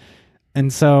 40%,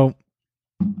 and so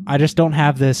I just don't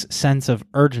have this sense of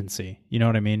urgency. You know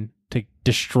what I mean? To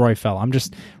destroy Fell. I'm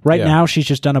just right now. She's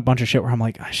just done a bunch of shit where I'm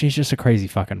like, she's just a crazy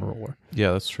fucking ruler.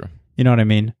 Yeah, that's true. You know what I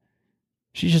mean?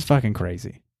 She's just fucking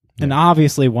crazy. And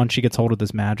obviously, once she gets hold of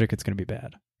this magic, it's going to be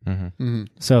bad. Mm-hmm.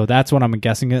 So that's what I'm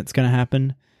guessing it's going to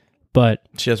happen. But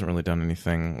She hasn't really done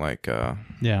anything like...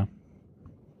 yeah.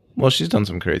 Well, she's done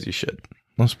some crazy shit.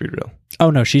 Let's be real. Oh,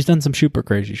 no, she's done some super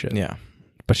crazy shit. Yeah.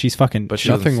 But she's fucking... But she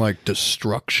Nothing doesn't- like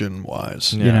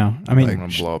destruction-wise. You know, I mean... Like,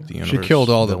 gonna blow up the She universe. killed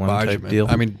all the villain type Bajman. deal.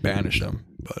 I mean, banished them,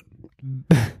 but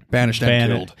banished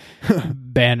and killed.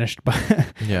 banished by...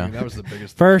 Yeah. I mean, that was the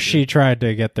biggest. First, thing she tried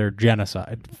to get their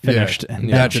genocide finished, and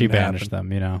Yeah. then That she didn't banished happen.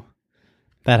 them, you know.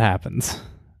 That happens.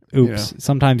 Oops.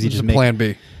 Sometimes you This just is make... Plan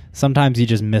B. Sometimes you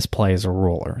just misplay as a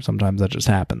ruler. Sometimes that just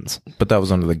happens. But that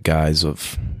was under the guise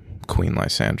of Queen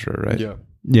Lysandra, right? Yeah.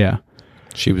 Yeah.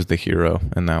 She was the hero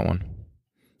in that one.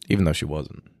 Even though she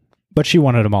wasn't. But she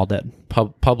wanted them all dead.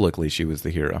 Publicly, she was the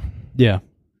hero. Yeah.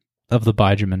 Of the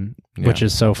Bijamin, Yeah. which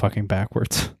is so fucking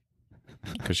backwards.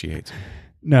 Because she hates him.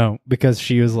 No, because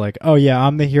she was like, oh yeah,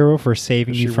 I'm the hero for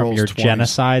saving She you from rolls your twice.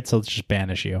 genocide, so let's just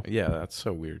banish you. Yeah, that's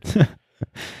so weird.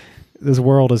 This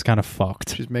world is kind of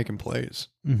fucked. She's making plays.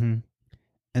 Mm-hmm.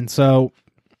 And so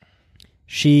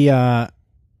she, yeah,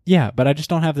 but I just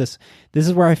don't have this. This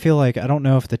is where I feel like I don't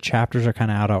know if the chapters are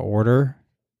kind of out of order.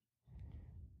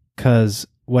 Because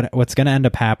what's going to end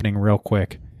up happening real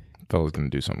quick. Fella's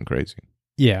going to do something crazy.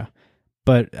 Yeah.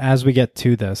 But as we get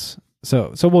to this,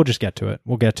 so we'll just get to it.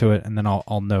 We'll get to it, and then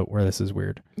I'll note where this is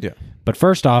weird. Yeah. But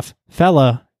first off,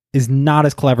 Fella is not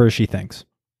as clever as she thinks.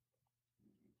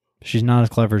 She's not as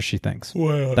clever as she thinks.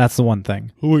 Wow. That's the one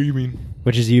thing. What do you mean?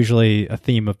 Which is usually a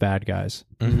theme of bad guys.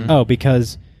 Mm-hmm. Oh,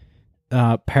 because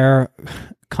Cantalata,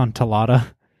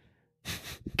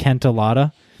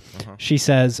 she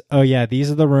says, oh yeah,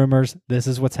 these are the rumors. This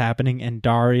is what's happening. And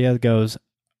Daria goes,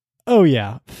 oh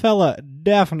yeah, Fella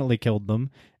definitely killed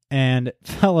them. And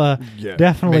Fella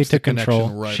definitely Makes the took control.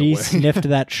 connection right She away. sniffed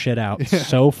that shit out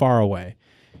so far away.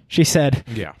 She said,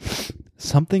 Yeah.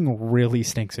 something really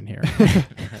stinks in here.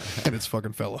 And it's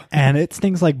fucking Fella. And it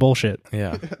stinks like bullshit.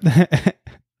 Yeah.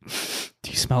 Do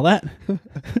you smell that?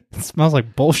 It smells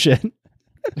like bullshit.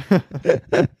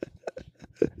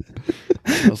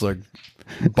 Smells like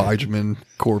Bajman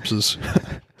corpses.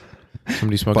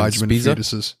 Somebody smoking Bajman Spiza?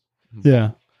 fetuses.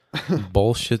 Yeah.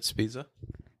 Bullshit Spiza?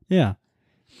 Yeah.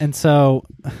 And so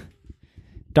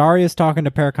Daria's talking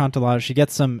to Paracontalata. She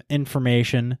gets some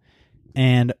information,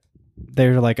 and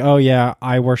they're like, oh yeah,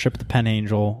 I worship the Pen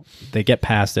Angel. They get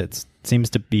past it. It seems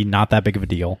to be not that big of a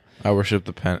deal. I worship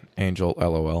the pen angel,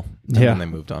 LOL. And Yeah. then they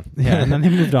moved on. Yeah, and then they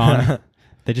moved on.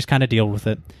 They just kind of deal with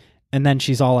it. And then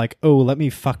she's all like, oh, let me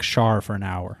fuck Shar for an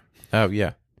hour. Oh,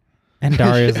 yeah. And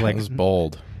Daria's That like, was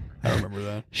bold. I remember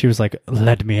that. she was like,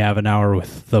 let me have an hour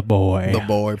with the boy. The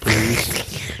boy, please.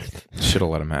 Should have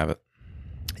let him have it.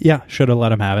 Yeah, should have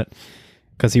let him have it.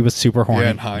 Because he was super horny.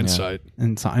 Yeah, in hindsight.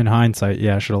 In hindsight,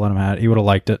 yeah, should have let him have it. He would have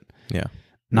liked it. Yeah.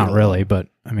 Not really, but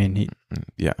I mean, he,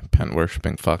 Yeah. Pen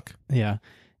worshipping fuck. yeah.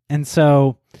 And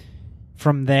so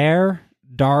from there,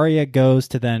 Daria goes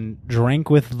to then drink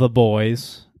with the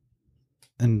boys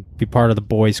and be part of the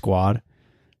boy squad.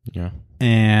 Yeah.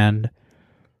 And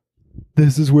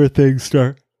this is where things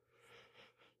start.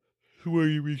 Where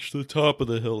you reach the top of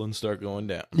the hill and start going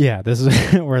down. Yeah, this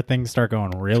is where things start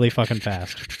going really fucking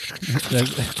fast.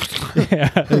 Yeah,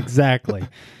 exactly.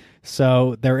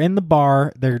 So they're in the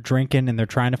bar, they're drinking, and they're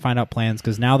trying to find out plans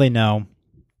because now they know,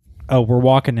 oh, we're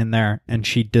walking in there, and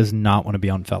she does not want to be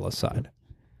on Fella's side.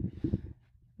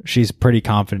 She's pretty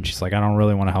confident. She's like, I don't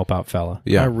really want to help out Fella. I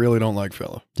Yeah. really don't like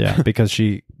Fella. Yeah, because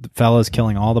Fella's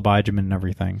killing all the Bijamin and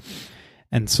everything.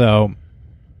 And so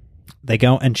they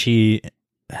go, and she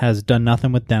has done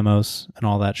nothing with Demos and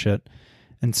all that shit.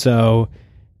 And so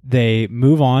they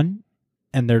move on,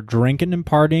 and they're drinking and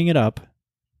partying it up.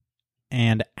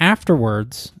 And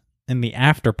afterwards, in the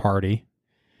after party,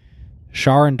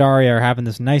 Shar and Daria are having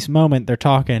this nice moment. They're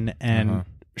talking, and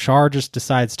Shar just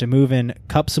decides to move in,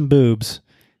 cup some boobs,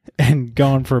 and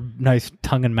going for nice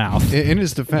tongue and mouth. In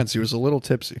his defense, he was a little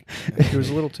tipsy. He was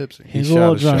a little tipsy. He's He a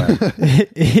little shot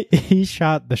drunk. He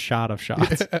shot the shot of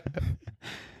shots.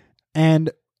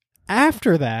 And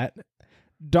after that,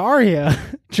 Daria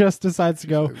just decides to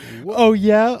go, oh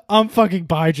yeah, I'm fucking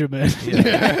Bijamin.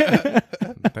 Yeah.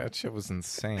 That shit was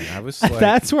insane. I was like,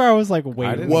 That's where I was like, I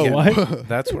wait, didn't what? get-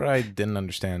 That's where I didn't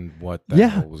understand what the Yeah.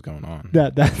 hell was going on.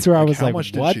 That's where I was how like,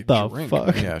 much did what she the drink?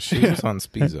 fuck? Yeah, she was on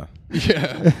Spiza.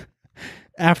 Yeah.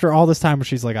 After all this time where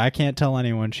she's like, I can't tell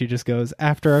anyone, she just goes,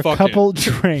 after a Fuck couple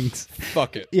drinks,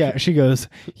 Fuck it. yeah, she goes,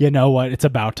 you know what? It's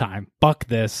about time. Fuck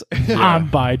this. I'm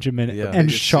Bijamin. Yeah. And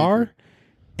Biggest Shar,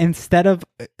 secret.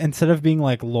 instead of being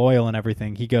like loyal and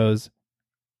everything, he goes,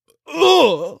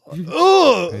 ugh,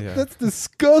 ugh, Yeah. that's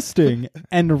disgusting,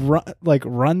 and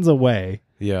runs away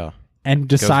Yeah. and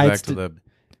Goes back decides to the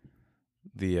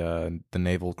the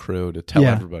naval crew to tell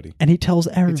Yeah. everybody. And he tells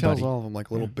He everybody. tells all of them like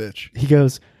a little bitch. He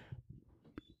goes,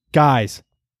 guys,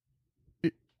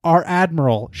 our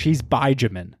admiral, she's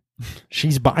Benjamin.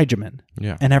 She's Benjamin.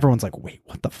 Yeah. And everyone's like, wait,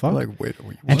 what the fuck? Like, wait,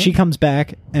 what? And she comes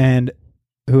back, and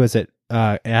who is it?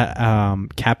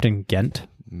 Captain Gent.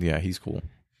 Yeah, he's cool.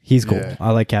 He's cool. Yeah.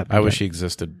 I like Captain I Gent. wish he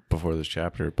existed before this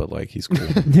chapter, but like he's cool.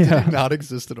 Did Yeah. he not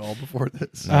exist at all before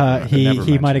this? No, He never might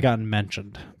have mentioned. gotten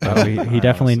mentioned. I But he honestly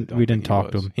definitely, don't we didn't think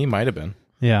talk to was. him. He might have been,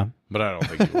 Yeah. but I don't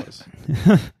think he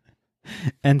was.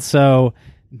 And so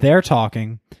they're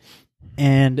talking,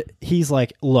 and he's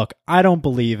like, look, I don't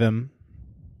believe him,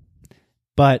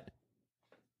 but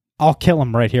I'll kill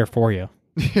him right here for you.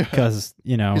 Yeah. Because,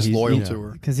 He's loyal yeah. to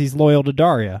her. Because he's loyal to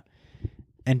Daria.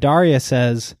 And Daria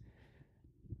says,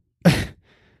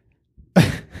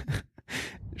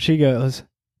 she goes,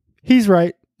 he's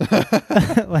right.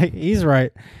 Like, he's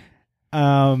right.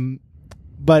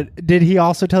 But did he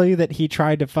also tell you that he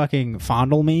tried to fucking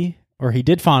fondle me? Or he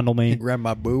did fondle He me grabbed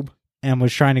my boob. and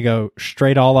was trying to go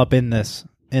straight all up in this.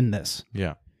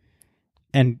 Yeah.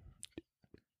 And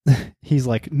he's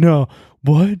like, no,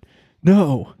 what?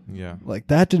 No. Yeah. Like,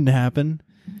 that didn't happen.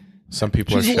 Some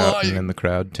people are She's shouting lying. in the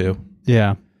crowd too.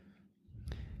 Yeah.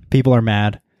 People are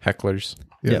mad. Hecklers.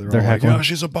 Yeah, they're they're all like, heckling. oh,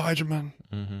 she's a Benjamin.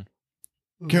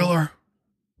 Mm-hmm. Kill her.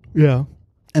 Yeah.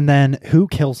 And then who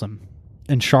kills him?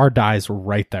 And Shar dies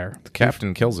right there. The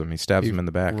captain kills him. He stabs him in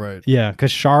the back. Right. Yeah,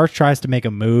 because Shar tries to make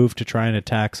a move to try and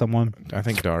attack someone. I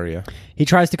think Daria, He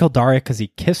tries to kill Daria because he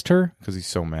kissed her, because he's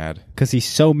so mad. because he's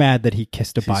so mad that he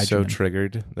kissed a He's so Benjamin.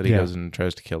 triggered that he Yeah. goes and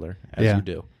tries to kill her, as Yeah. you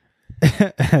do.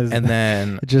 As- And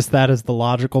then, just that is the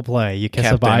logical play. You kiss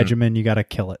Captain- a Benjamin, you got to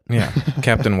kill it. yeah,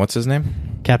 Captain, what's his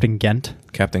name? Captain Gent.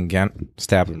 Captain Gent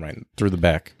stabbed him right through the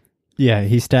back. Yeah,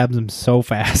 he stabs him so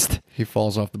fast. He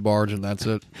falls off the barge and that's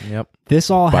it. Yep.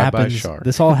 This all Bye-bye, happens. Shar.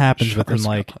 This all happens Shar's within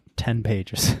like gone. 10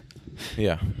 pages.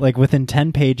 Yeah. Like within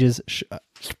 10 pages,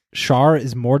 Shar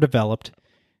is more developed.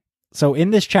 So in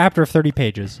this chapter of 30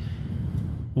 pages,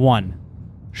 1,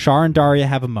 Shar and Daria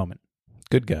have a moment.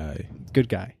 Good guy. Good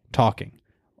guy, talking.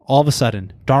 All of a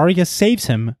sudden, Daria saves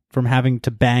him from having to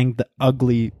bang the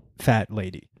ugly fat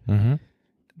lady. Mm-hmm.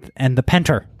 And the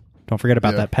Penter, don't forget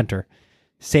about Yeah. that Penter,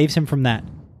 saves him from that.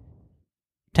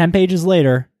 10 pages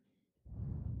later,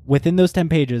 within those 10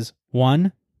 pages,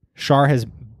 1, Shar has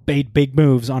made big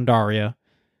moves on Daria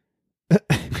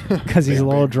because he's a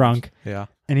little drunk. Yeah.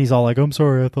 And he's all like, I'm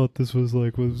sorry, I thought this was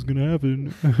like what was going to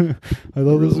happen. I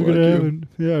thought this was really going to like you." happen.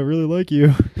 Yeah, I really like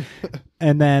you.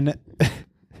 And then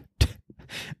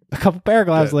a couple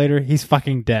paragraphs Dead. later, he's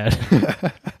fucking dead.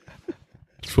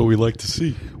 That's what we like to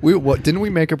see. Didn't we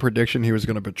make a prediction he was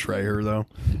going to betray her though?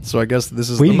 So I guess this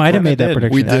is We the might have book- made that did.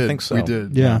 prediction. We did. I think so. We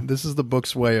did. Yeah. This is the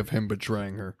book's way of him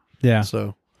betraying her. Yeah.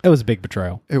 So It was a big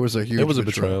betrayal. it was a huge. It was a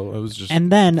betrayal. It was just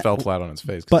And then, fell flat on his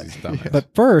face but- because he's dumb.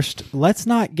 but first, let's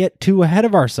not get too ahead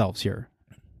of ourselves here.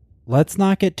 Let's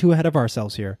not get too ahead of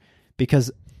ourselves here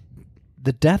because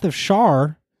the death of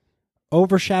Shar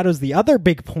overshadows the other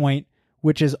big point,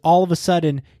 which is all of a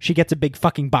sudden she gets a big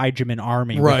fucking Benjamin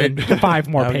army. Right. Within 5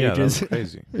 more Oh, yeah, that was pages.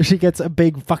 crazy. She gets a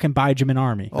big fucking Benjamin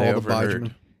army. All They the overheard.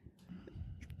 Benjamin.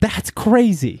 That's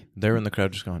crazy. They're in the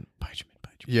crowd just going, Benjamin.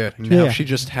 Yeah. Now Yeah. she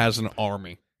just has an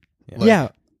army. Yeah. Yeah,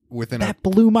 Within that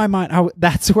blew my mind.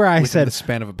 That's where I within said, the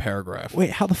span of a paragraph. wait,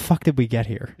 how the fuck did we get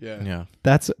here? Yeah. Yeah.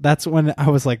 That's when I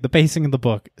was like, the pacing of the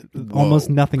book, almost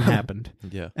Whoa. nothing happened.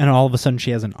 Yeah. And all of a sudden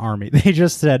she has an army. They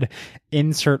just said,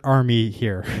 insert army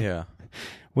here. Yeah.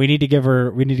 We need to give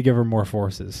her more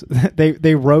forces.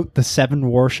 They wrote the 7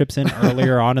 warships in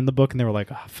earlier on in the book, and they were like,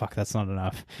 oh fuck, that's not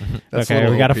enough. That's a Okay,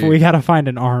 little OP. we gotta find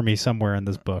an army somewhere in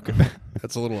this book.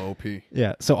 That's a little OP.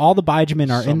 Yeah. So all the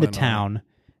Benjamin are in the Summon town,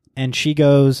 and she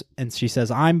goes and she says,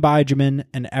 I'm Benjamin,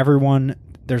 and everyone,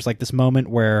 there's like this moment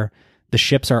where the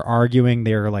ships are arguing.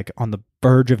 They're like on the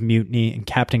verge of mutiny, and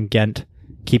Captain Gent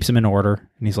keeps them in order.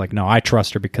 And he's like, no, I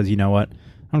trust her because you know what?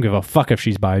 I don't give a fuck if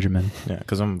she's Benjamin. Yeah.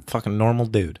 Because I'm a fucking normal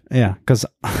dude. Yeah, because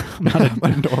I'm not I'm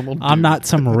a normal dude. I'm not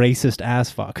some racist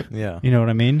ass fuck. Yeah. You know what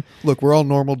I mean? Look, we're all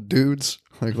normal dudes.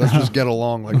 Like, let's just get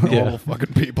along like Yeah. normal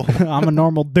fucking people. I'm a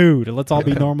normal dude. Let's all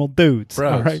be normal dudes.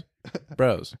 Bros. All right?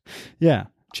 Bros. Yeah.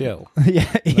 Chill. Yeah.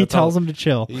 He That's tells all. him to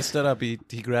chill. He stood up. He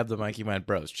grabbed the mic. He went,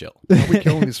 bros, chill. Are we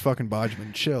killing these fucking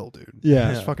Benjamin? Chill, dude.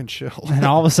 Yeah. Just fucking chill. And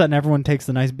all of a sudden, everyone takes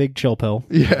the nice big chill pill.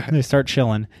 Yeah. They start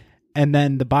chilling. And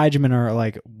then the Benjamin are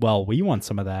like, well, we want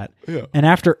some of that. Yeah. And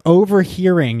after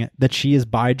overhearing that she is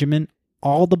Benjamin,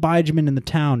 all the Benjamin in the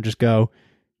town just go,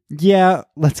 yeah,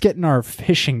 let's get in our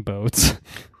fishing boats.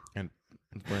 And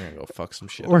we're going to go fuck some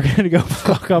shit. We're going to go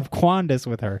fuck up Quandis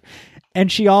with her.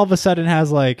 And she all of a sudden has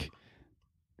like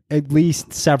at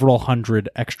least several hundred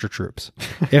extra troops,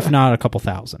 if not a couple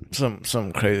thousand.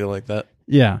 Something crazy like that.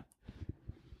 Yeah.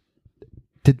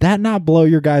 Did that not blow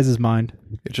your guys' mind?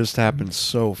 It just happened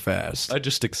so fast. I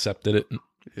just accepted it.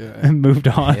 Yeah. And moved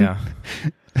on. Yeah.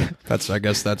 I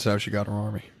guess that's how she got her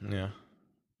army. Yeah.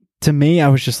 To me, I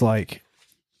was like,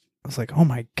 oh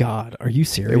my God, are you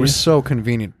serious? It was so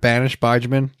convenient. Banished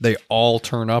Bajman, they all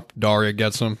turn up. Daria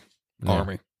gets them. Yeah.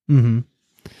 Army. Mm-hmm.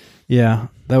 Yeah.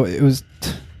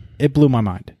 It blew my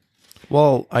mind.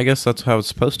 Well, I guess that's how it's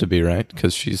supposed to be, right?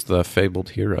 Because she's the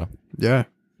fabled hero. Yeah.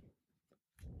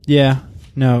 Yeah.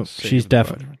 No, Saved she's Bajman.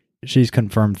 definitely, she's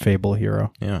confirmed fable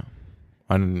hero. Yeah.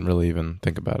 I didn't really even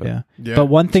think about it. Yeah. Yeah, But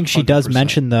one thing she does 100%.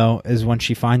 mention, though, is when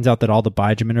she finds out that all the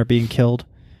Bajman are being killed,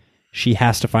 she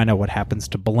has to find out what happens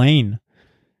to Blaine.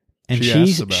 And She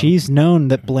asks about she's known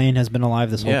that Blaine has been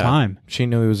alive this whole Yeah. time. She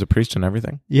knew he was a priest and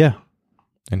everything. Yeah.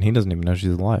 And he doesn't even know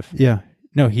she's alive. Yeah.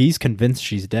 No, he's convinced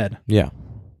she's dead. Yeah.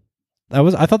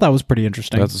 I thought that was pretty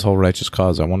interesting. That's his whole righteous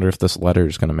cause. I wonder if this letter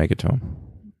is going to make it to him.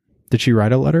 Did she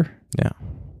write a letter? Yeah.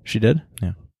 She did?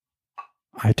 Yeah.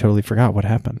 I totally forgot what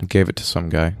happened. Gave it to some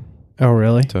guy Oh,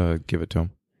 really? to give it to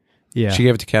him. Yeah. She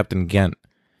gave it to Captain Gent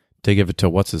to give it to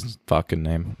what's his fucking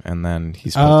name. And then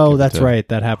he's supposed to give it that's to- right.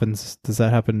 That happens. Does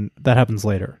that happen? That happens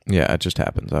later. Yeah, it just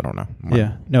happens. I don't know.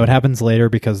 Yeah. No, it happens later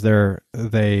because they.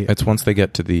 It's once they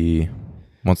get to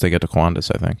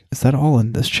Quandis, I think. Is that all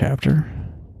in this chapter?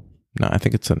 No, I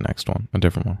think it's the next one. A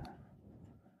different one.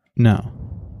 No.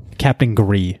 Captain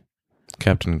Gree.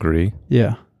 Captain Gree.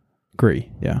 Yeah. Gree.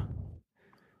 Yeah.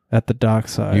 At the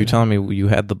dockside. You telling me you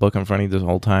had the book in front of you this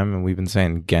whole time and we've been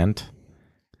saying Ghent?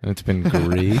 And it's been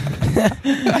Gree?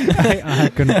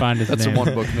 I couldn't find his That's name. a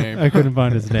one book name. I couldn't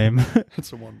find his name.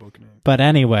 That's a one book name. But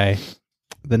anyway,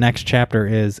 the next chapter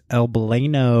is El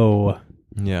Blano.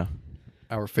 Yeah.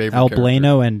 Our favorite El character.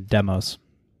 Blano and Demos.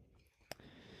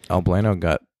 El Blano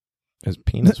got his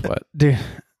penis wet. Dude,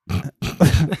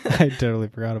 I totally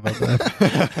forgot about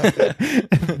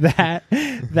that.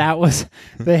 that was,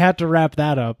 they had to wrap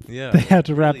that up. Yeah. They had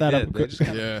to wrap that up. They just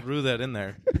kind Yeah. of threw that in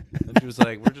there. And she was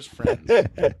like, we're just friends.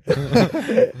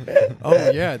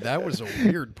 Oh, yeah. That was a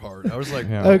weird part. I was like,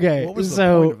 Yeah. Okay, what was the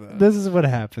so point of that? this is what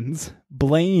happens.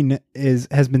 Blaine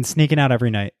has been sneaking out every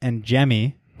night, and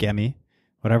Gemmy,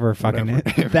 whatever fucking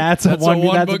Whatever. name. That's a one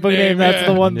book name. That's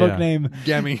the one book Yeah. name.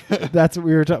 Gemmy. That's what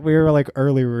we were like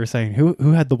earlier. We were saying who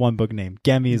had the one book name.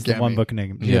 Gemmy is the one Gemmy. book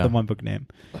name. She Yeah. had the one book name.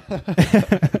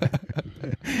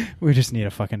 We just need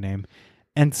a fucking name.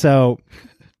 And so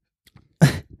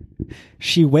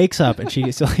she wakes up and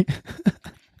she's like,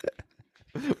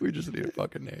 We just need a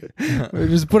fucking name. we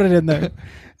just put it in there.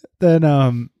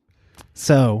 Then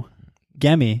so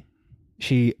Gemmy,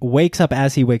 she wakes up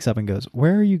as he wakes up and goes,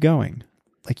 "Where are you going?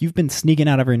 Like, you've been sneaking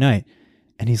out every night."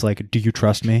 And he's like, "Do you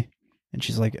trust me?" And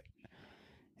he's like,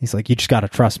 "You just got to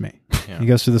trust me." Yeah. He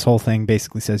goes through this whole thing,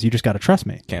 basically says, "You just got to trust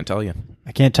me. Can't tell you.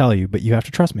 I can't tell you, but you have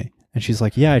to trust me." And she's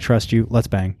like, "Yeah, I trust you. Let's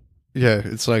bang." Yeah,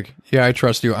 it's like, yeah, I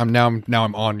trust you. I'm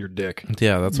on your dick.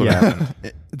 Yeah, that's what Yeah.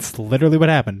 happened. It's literally what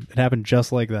happened. It happened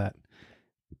just like that.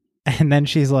 And then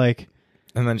she's like,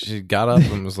 And then she got up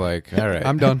and was like, all right.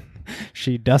 I'm done.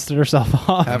 she dusted herself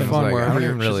off. Have I was fun like, I wherever don't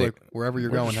you're even really- she's like, wherever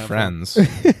you're We're going. just Have fun. friends.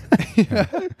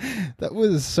 That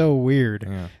was so weird.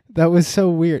 Yeah. That was so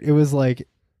weird. It was like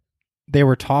they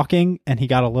were talking and he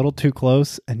got a little too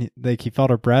close and he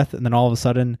felt her breath, and then all of a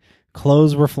sudden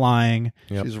clothes were flying.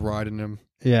 Yep. She's riding him.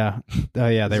 Yeah. Oh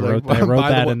yeah, they He's wrote like, that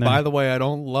by in there. By the way, I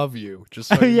don't love you. Just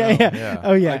so Oh you yeah, know. yeah, Yeah.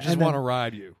 Oh yeah. I just And want to then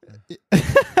ride you.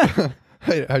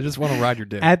 I just want to ride your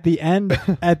dick. at the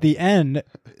end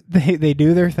they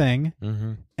do their thing,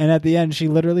 Mm-hmm. and at the end she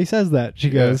literally says that. She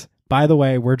goes, "By the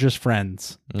way, we're just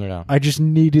friends. Yeah. I just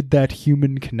needed that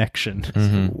human connection."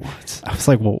 Mhm. What? I was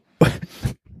like, "Well,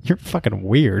 you're fucking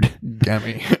weird."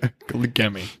 Gimme.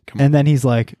 Gimme. Come on. And then he's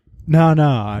like, No,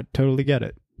 I totally get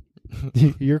it.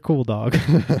 You're cool, dog.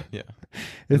 Yeah.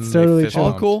 It's And they totally fist chill. All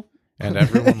bumped. cool? And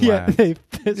everyone Yeah, laughed. they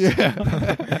fist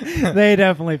bumped. They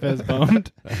definitely fist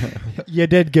bumped. You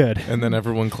did good. And then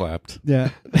everyone clapped. Yeah.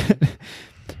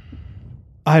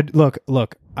 Look,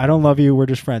 I don't love you. We're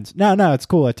just friends. No, it's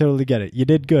cool. I totally get it. You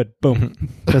did good. Boom.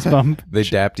 Fist bump. They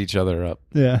dapped each other up.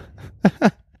 Yeah.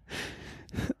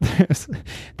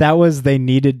 That was, they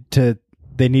needed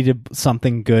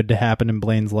something good to happen in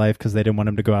Blaine's life because they didn't want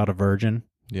him to go out a virgin.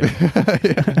 Yeah.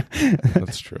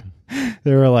 That's true.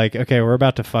 They were like, okay, we're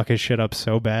about to fuck his shit up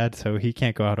so bad, so he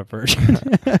can't go out a virgin.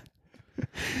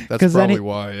 That's 'Cause then probably he-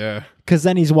 why, yeah. Because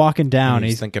then he's walking down. And And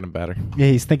he's thinking about her.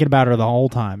 he's thinking about her the whole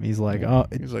time. He's like, oh,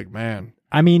 He's like, man.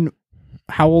 I mean,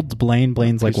 how old's Blaine?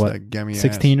 Blaine's like piece of what, that Gimme ass.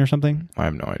 16 or something? I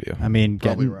have no idea. I mean,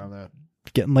 Probably getting around that.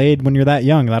 getting laid when you're that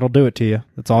young, that'll do it to you.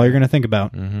 That's all you're going to think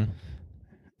about. Mm-hmm.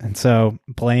 And so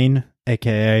Blaine,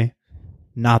 a.k.a.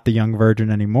 not the young virgin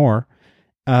anymore,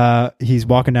 he's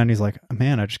walking down. He's like,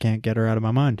 man, I just can't get her out of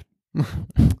my mind.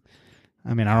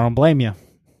 I mean, I don't blame you.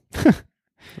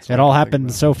 It all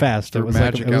happened so fast. It was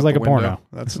like a porno.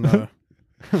 That's not.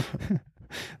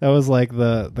 That was like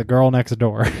the girl next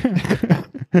door.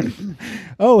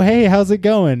 Oh, hey, how's it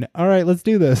going? All right, let's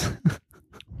do this.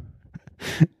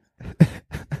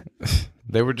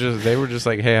 They were just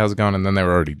like, hey, how's it going? And then they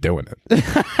were already doing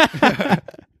it.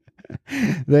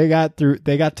 They got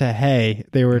to hey,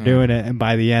 they were doing it, and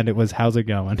by the end it was how's it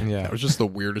going? Yeah. That was just the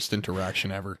weirdest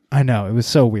interaction ever. I know, it was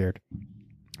so weird.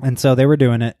 And so they were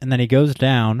doing it, and then he goes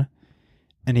down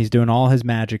and he's doing all his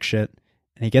magic shit,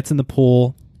 and he gets in the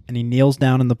pool and he kneels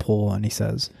down in the pool and he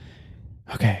says,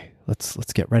 okay, let's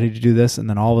get ready to do this. And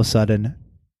then all of a sudden,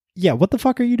 yeah, what the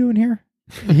fuck are you doing here?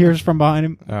 He hears from behind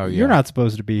him, Oh, yeah. you're not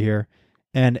supposed to be here.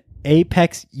 And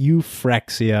Apex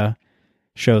Euphraxia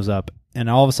shows up. And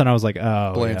all of a sudden I was like,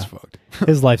 oh, Blaine's yeah. fucked.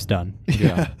 His life's done.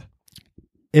 Yeah.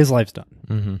 His life's done.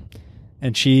 Mm-hmm.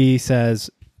 And she says,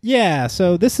 yeah,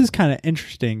 so this is kind of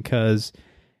interesting because,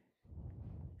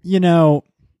 you know,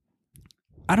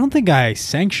 I don't think I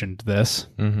sanctioned this.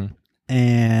 Mm-hmm.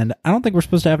 And I don't think we're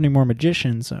supposed to have any more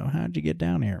magicians, so how'd you get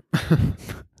down here?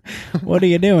 What are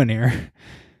you doing here?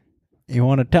 You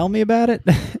want to tell me about it?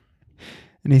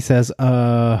 And he says,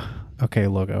 okay,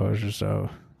 look, I was just,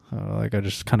 I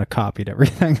just kind of copied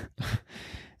everything.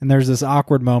 And there's this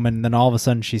awkward moment, and then all of a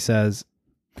sudden she says,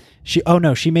 she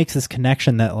makes this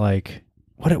connection that, like,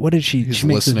 what did she? He's she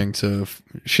makes listening to.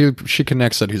 She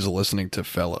connects that he's listening to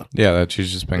Fella. Yeah, that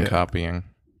she's just been copying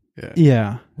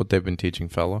Yeah. what they've been teaching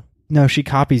Fella. No, she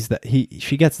copies that.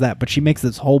 She gets that, but she makes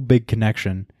this whole big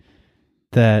connection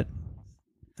that,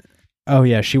 oh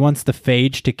yeah, she wants the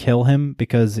phage to kill him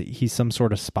because he's some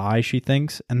sort of spy, she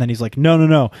thinks. And then he's like,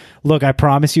 no. Look, I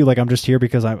promise you, like, I'm just here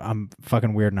because I'm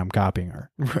fucking weird and I'm copying her.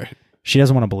 Right. She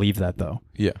doesn't want to believe that, though.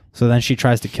 Yeah. So then she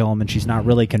tries to kill him, and she's not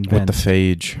really convinced. With the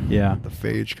phage. Yeah. The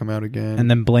phage come out again.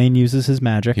 And then Blaine uses his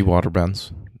magic. He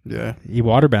waterbends. Yeah. He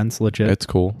waterbends, legit. It's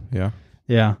cool. Yeah.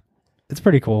 Yeah. It's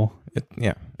pretty cool. It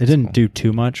didn't cool. do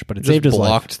too much, but it Just saved his life.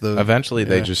 blocked the. Eventually,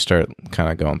 they just start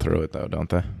kind of going through it, though, don't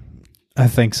they? I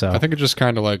think so. I think it just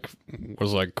kind of like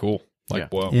was like cool. Like, Yeah.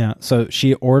 whoa. Yeah, so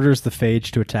she orders the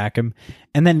phage to attack him.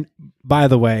 And then, by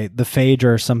the way, the phage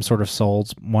are some sort of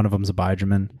souls. One of them's a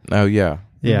Benjamin. Oh, yeah.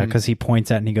 Yeah, because he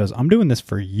points at it and he goes, I'm doing this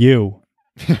for you.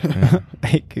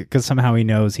 Because somehow he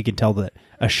knows, he can tell that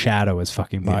a shadow is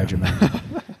fucking Benjamin.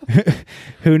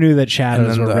 Who knew that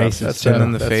shadows were racist? And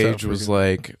then the That's phage so was freaking-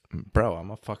 like, bro,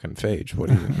 I'm a fucking phage. What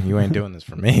are you ain't doing this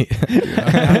for me.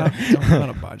 I'm not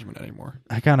a Benjamin anymore.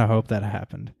 I kind of hope that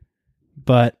happened.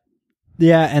 But,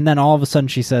 yeah, and then all of a sudden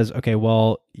she says, okay,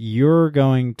 well, you're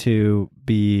going to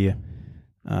be...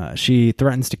 she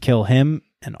threatens to kill him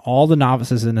and all the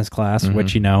novices in his class,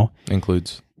 which, you know...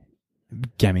 Includes...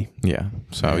 Gemi. Yeah.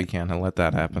 So you can't let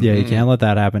that happen. Yeah, you can't let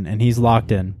that happen. And he's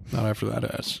locked in. Not after that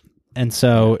ass. And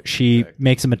so she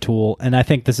makes him a tool. And I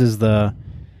think this is the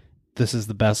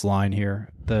best line here.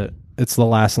 It's the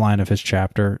last line of his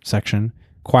chapter section.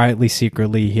 Quietly,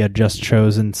 secretly, he had just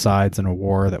chosen sides in a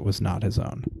war that was not his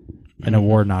own. In a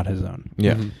war not his own.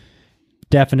 Yeah. Mm-hmm.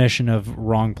 Definition of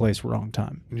wrong place, wrong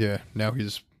time. Yeah. Now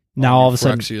he's. Now all of a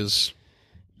sudden, Phyrexia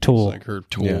tool. like her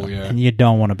tool. Yeah. And you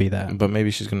don't want to be that. But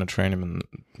maybe she's going to train him in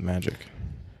magic.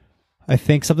 I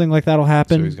think something like that will So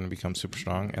happen. he's going to become super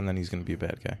strong, and then he's going to be a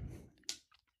bad guy.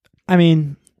 I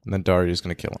mean, And then Daria's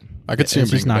going to kill him. I could see him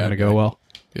it's just being not a going to bad go guy. well.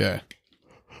 Yeah.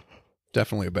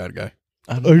 Definitely a bad guy.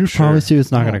 I just promise you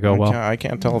it's not going to go well. I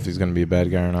can't tell if he's going to be a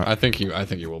bad guy or not. I think he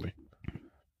will be.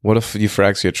 What if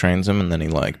Euphraxia trains him and then he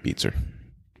beats her?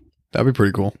 That'd be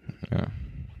pretty cool. Yeah.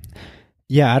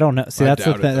 Yeah, I don't know. See, I that's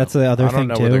doubt it, that's the other I don't thing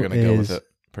know too. where they're going to go with is it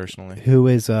personally. who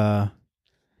is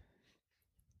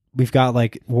we've got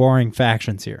like warring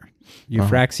factions here.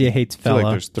 Euphraxia hates feel like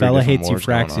Fella. there's 3 Fella different hates wars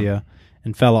going Euphraxia,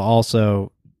 and Fella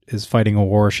also is fighting a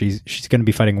war. She's going to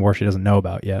be fighting a war she doesn't know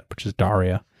about yet, which is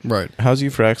Daria. Right. How's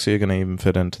Euphraxia going to even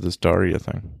fit into this Daria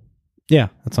thing? Yeah,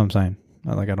 that's what I'm saying.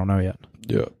 I don't know yet.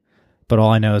 Yeah. But all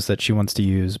I know is that she wants to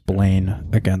use Blaine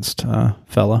against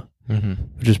Fella,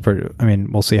 which is pretty. I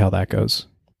mean, we'll see how that goes.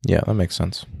 Yeah, that makes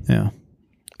sense. Yeah,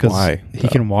 because Why, he though?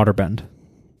 can waterbend.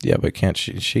 Yeah, but can't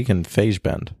she? She can phage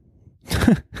bend.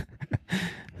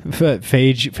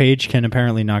 Phage can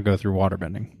apparently not go through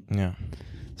waterbending. Yeah.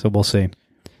 So we'll see.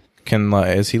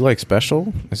 Is he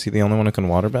special? Is he the only one who can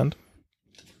waterbend?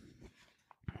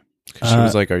 'Cause she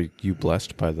was like, "Are you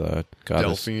blessed by the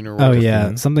goddess?" Delphine or Oh whatever.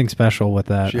 yeah, something special with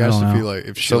that. She I has don't to know. feel like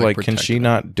if she So, can protected she him.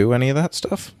 not do any of that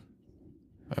stuff?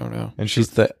 I don't know. And she's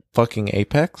the fucking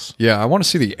apex? Yeah, I want to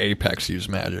see the Apex use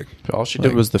magic. All she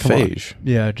did was the come on. phage.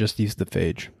 Yeah, just use the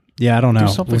phage. Yeah, I don't Do know.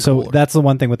 something So cooler. that's the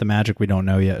one thing with the magic we don't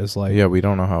know yet is like, Yeah, we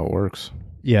don't know how it works.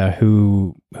 yeah,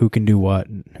 who can do what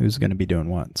and who's going to be doing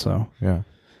what. So, Yeah.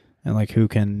 and like who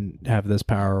can have this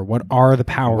power? What are the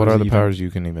powers? What are the even? powers you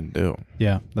can even do?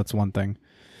 Yeah, that's one thing.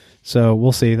 So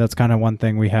we'll see. That's kind of one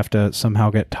thing we have to somehow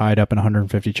get tied up in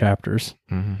 150 chapters.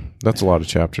 Mm-hmm. That's a lot of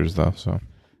chapters, though. So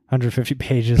 150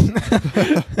 pages.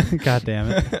 God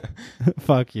damn it.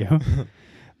 Fuck you.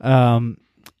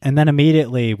 And then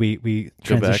immediately we go back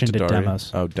transition to Daria.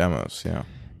 demos. Oh, demos, yeah.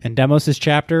 And demos'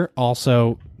 chapter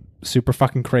also super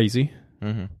fucking crazy.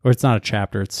 Mm-hmm. Or it's not a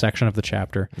chapter, it's a section of the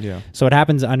chapter. Yeah. So it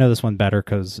happens, I know this one better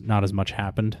because not as much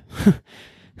happened.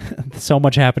 So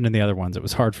much happened in the other ones. It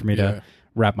was hard for me to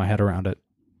wrap my head around it.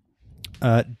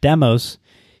 Demos,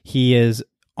 he is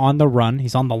on the run.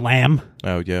 He's on the lamb.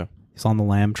 Oh, yeah. He's on the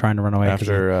lamb trying to run away.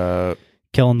 After,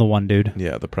 killing the one dude.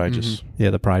 yeah, the Praegus. Yeah,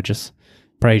 the Praegus.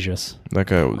 Praegus. That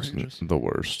guy was Praegus. the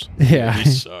worst. Yeah. He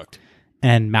sucked.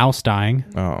 And Mouse dying.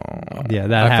 Oh. Yeah,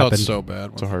 that I happened. felt so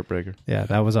bad. It's a heartbreaker. Yeah,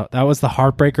 that was the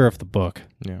heartbreaker of the book.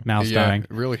 Yeah. Mouse dying.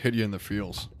 It really hit you in the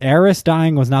feels. Eris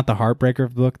dying was not the heartbreaker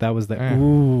of the book. That was the Eh.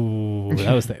 ooh.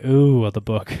 That was the ooh of the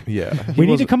book. Yeah. We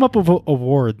need to come up with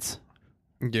awards.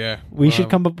 Yeah. We should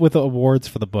come up with awards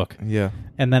for the book, Yeah.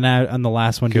 and then on the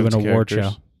last one Give do an it to award show.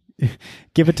 characters.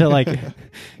 Give it to like,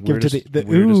 give it to the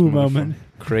Weirdest ooh motherfucker. moment.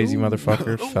 Crazy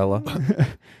motherfucker, fella.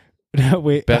 No,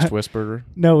 wait, Best whisperer.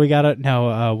 no, we gotta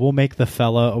no. We'll make the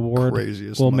fella award.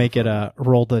 Craziest. We'll make it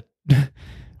roll the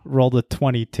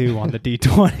 22 on the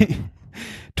D20.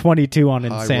 22 on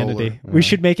High insanity. roller. We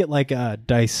should make it like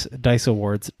dice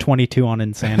awards. 22 on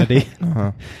insanity.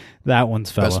 Uh-huh. That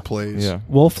one's fella. best plays. Yeah.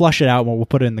 We'll flush it out. We'll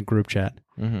put it in the group chat.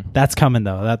 Mm-hmm. That's coming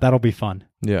though. That'll be fun.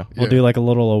 Yeah. We'll do like a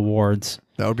little awards.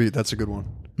 That's a good one.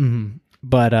 Mm-hmm.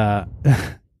 But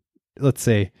let's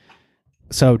see.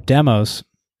 So demos.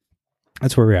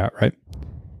 That's where we're at, right?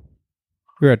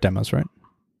 We're at demos, right?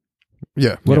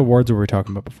 Yeah. What Yeah. awards were we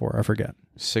talking about before? I forget.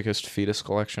 Sickest fetus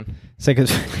collection.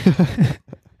 Sickest.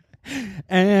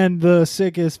 And the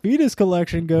sickest fetus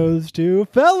collection goes to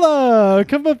Fella.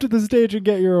 Come up to the stage and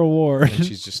get your award. And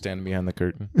she's just standing behind the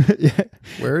curtain, Yeah.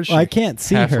 Where is she? Well, I can't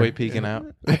see halfway her. peeking out.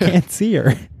 I can't see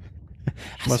her.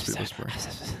 Must be whispering.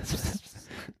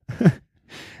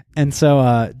 And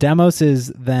so Demos is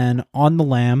then on the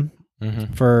lamb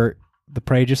Mm-hmm. for the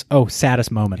Praegus. Oh,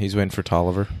 saddest moment. He's waiting for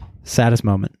Tolliver, Saddest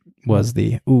moment was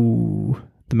the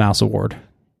Mouse Award.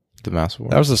 the mouse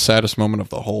award. That was the saddest moment of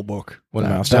the whole book. When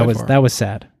Mouse That died. was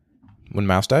sad. When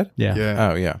Mouse died? Yeah. Yeah.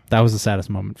 Oh, yeah. That was the saddest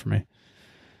moment for me.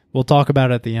 We'll talk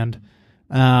about it at the end.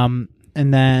 And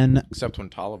then Except when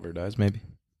Tolliver dies, maybe.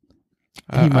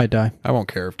 he might die. I won't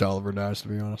care if Tolliver dies, to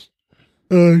be honest.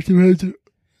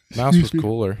 Mouse was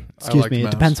cooler. Excuse liked me. It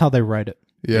Mouse. depends how they write it.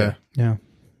 Yeah. Yeah.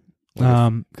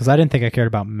 Like Because I didn't think I cared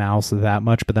about Mouse that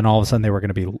much, but then all of a sudden they were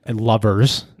going to be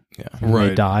lovers. Yeah. And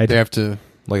they died. They have to.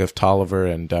 Like if Tolliver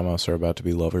and Demos are about to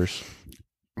be lovers,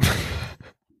 then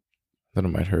it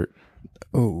might hurt.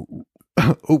 Oh,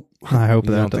 Oh, I hope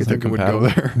You that don't think I doesn't. think it would go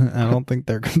there. I don't think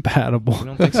they're compatible. You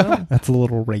don't think so? That's a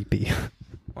little rapey.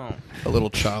 Oh. A little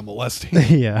child molesting.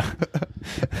 Yeah.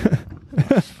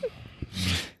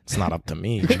 It's not up to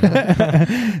me.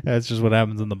 That's just what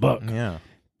happens in the book. Yeah.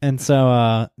 And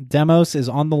so Demos is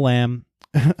on the lamb.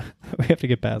 We have to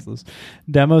get past this.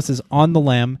 Demos is on the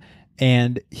lamb,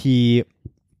 and he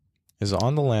Is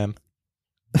on the lamb.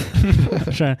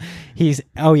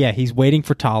 he's waiting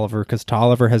for Tolliver because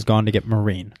Tolliver has gone to get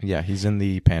Marine. Yeah, he's in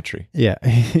the pantry Yeah,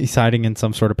 he's hiding in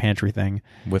some sort of pantry thing.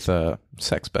 with a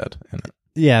sex bed in it.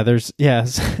 Yeah, there's Wait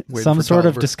some for sort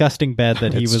of Tolliver. disgusting bed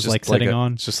that he It's was just like sitting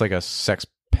on. It's just like a sex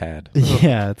pad.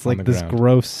 Yeah, it's on like the this ground.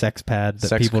 gross sex pad that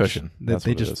Sex people cushion. that That's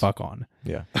they what it just is. fuck on.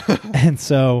 Yeah. And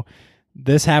so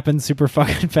this happens super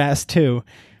fucking fast too,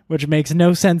 which makes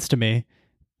no sense to me.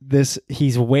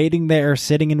 He's waiting there,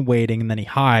 sitting and waiting, and then he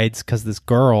hides because this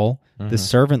girl, this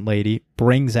servant lady,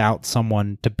 brings out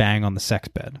someone to bang on the sex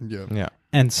bed. Yeah. Yeah.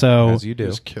 And so, As you do.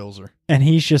 Just kills her. and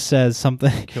he just says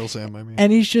something, Kills him, I mean.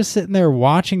 and he's just sitting there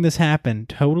watching this happen,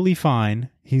 totally fine.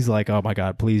 He's like, "Oh my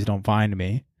god, please don't find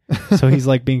me." So he's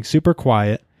like being super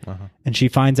quiet, Uh-huh. and she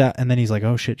finds out, and then he's like,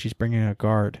 "Oh shit, she's bringing a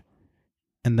guard."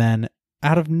 And then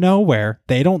out of nowhere,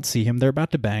 they don't see him. They're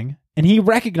about to bang. And he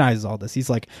recognizes all this. He's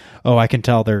like, "Oh, I can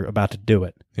tell they're about to do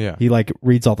it." Yeah. He like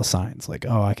reads all the signs. Like,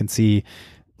 "Oh, I can see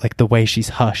like the way she's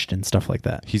hushed and stuff like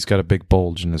that." He's got a big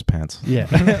bulge in his pants. Yeah.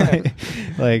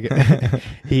 Like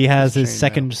he has his chained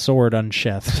second sword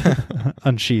unsheathed.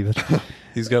 Unsheathed.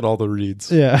 He's got all the reeds.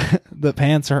 Yeah. The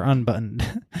pants are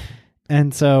unbuttoned.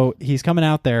 And so he's coming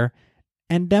out there,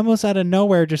 And Demos out of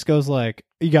nowhere just goes like,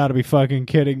 "You got to be fucking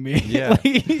kidding me!" Yeah.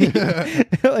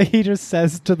 like he just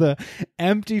says to the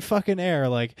empty fucking air,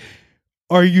 like,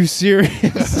 "Are you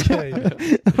serious?"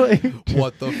 Like,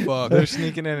 What the fuck? They're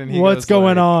sneaking in, and he what's goes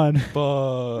going like, on?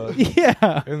 Fuck.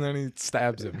 Yeah, And then he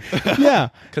stabs him yeah,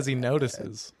 because he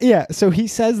notices. yeah. So he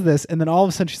says this, and then all of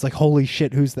a sudden she's like, "Holy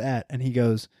shit, who's that?" And he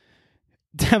goes,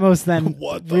 Demos then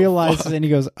What the realizes, fuck? and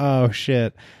he goes, "Oh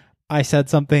shit, I said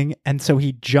something." And so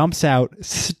he jumps out,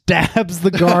 stabs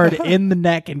the guard in the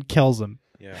neck, and kills him.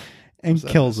 Yeah. And Was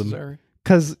that kills him. necessary?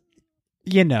 Because,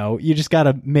 you just got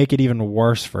to make it even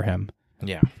worse for him.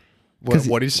 Yeah. What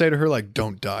do you say to her? Like,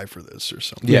 don't die for this or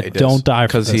something? Yeah, don't die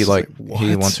for because he this. like Like, he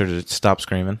what? wants her to stop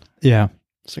screaming. Yeah.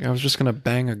 It's like, I was just going to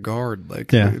bang a guard.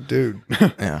 Like, Yeah. dude,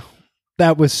 Yeah.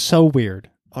 That was so weird.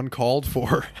 uncalled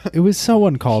for. It was so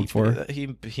uncalled for. He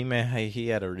had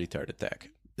a retard attack.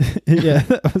 Yeah.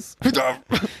 That was,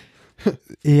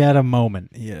 he had a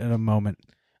moment. He had a moment.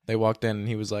 They walked in and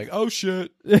he was like, "Oh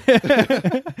shit!"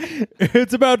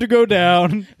 It's about to go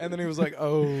down. And then he was like,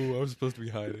 "Oh, I was supposed to be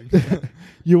hiding."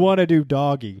 You want to do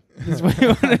doggy. That's what you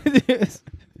want to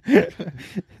do.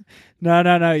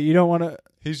 No. You don't want to.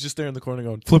 He's just there in the corner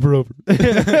going, "Flip her over."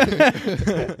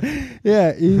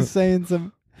 Yeah, he's saying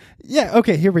some. Yeah,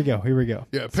 okay, here we go.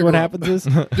 Yeah, pick So what her up. happens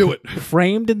is, Do it.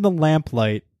 framed in the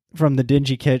lamplight from the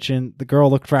dingy kitchen, the girl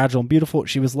looked fragile and beautiful.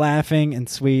 She was laughing and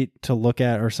sweet to look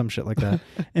at, or some shit like that.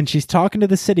 And she's talking to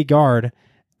the city guard,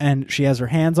 and she has her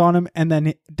hands on him, and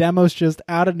then Demos just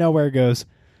out of nowhere goes,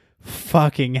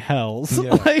 "Fucking hells."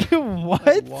 Yeah. Like,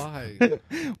 what?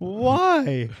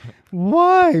 Why?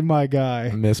 Why, my guy?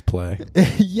 Misplay.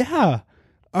 Yeah.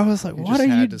 I was like, He what just are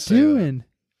you had to say that. doing?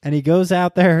 And he goes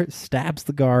out there, stabs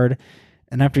the guard,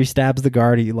 and after he stabs the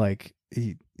guard, he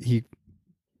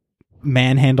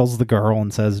manhandles the girl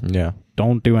and says, Yeah.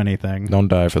 "Don't do anything." Don't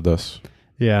die for this.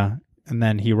 Yeah. And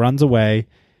then he runs away.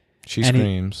 She And he-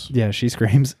 screams. Yeah, she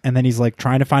screams. And then he's like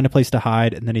trying to find a place to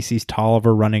hide, and then he sees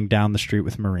Tolliver running down the street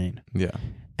with Marine. Yeah.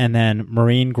 And then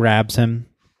Marine grabs him,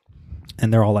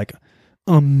 and they're all like,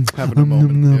 Having a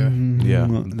moment,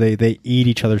 Yeah. They eat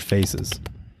each other's faces.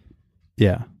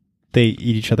 Yeah. They eat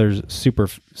each other's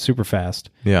super fast.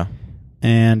 Yeah.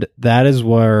 And that is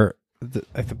where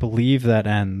I believe that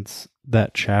ends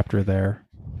that chapter there.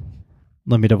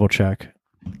 Let me double check,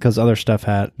 because other stuff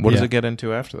had. What does yeah. it get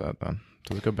into after that then?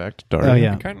 Does it go back to Daria? Oh,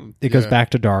 yeah. Kind of. It goes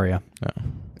back to Daria. Yeah.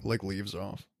 Like leaves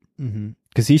off.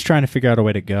 Because he's trying to figure out a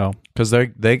way to go. Because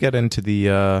they get into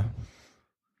the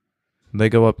they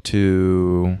go up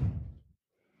to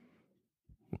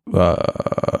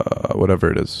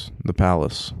whatever it is, the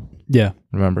palace. Yeah.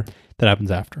 Remember? That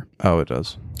happens after. Oh, it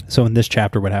does. So in this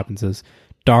chapter, what happens is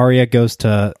Daria goes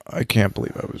to. I can't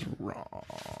believe I was wrong.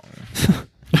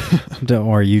 Don't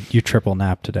worry, you triple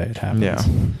nap today. It happens. Yeah.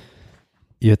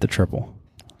 You hit the triple.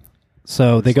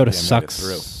 So they go to Looks like I made it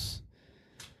Sucks.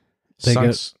 They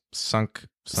go Sunk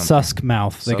something.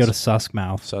 Suskmouth. They go to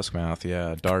Suskmouth, Suskmouth,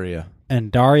 yeah. Daria.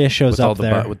 and Daria shows With all up the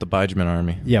there. with the Bijman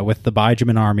army. Yeah, with the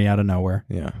Bijman army out of nowhere,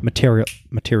 Yeah.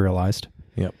 materialized.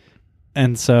 Yep.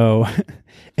 And so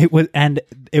it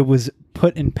was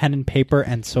put in pen and paper,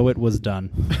 and so it was done.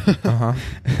 Uh-huh.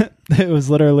 It was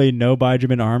literally no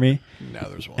Bijman army, Now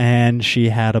there's one. and she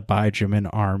had a Bijman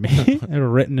army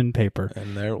written in paper.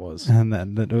 And there it was. And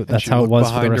then And that's she how it looked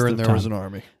was for the behind rest her, of and the there was an time.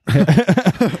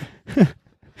 army.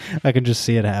 I can just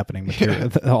see it happening.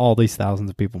 All these thousands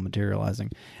of people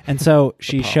materializing. And so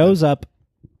she shows up,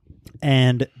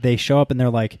 and they show up, and they're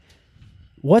like,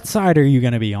 "What side are you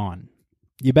going to be on?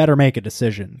 You better make a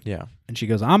decision." Yeah. And she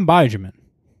goes, "I'm Bijman."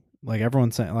 Like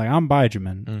everyone's saying, like, "I'm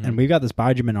Bijman." Mhm. And we've got this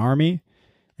Bijman army.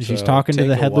 And she's So talking to take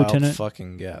the a head wild lieutenant.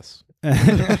 fucking guess.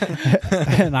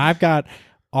 And I've got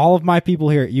all of my people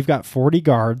here. You've got 40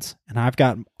 guards, and I've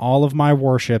got all of my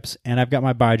warships, and I've got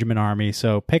my Bijman army.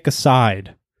 So pick a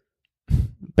side.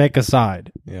 Pick a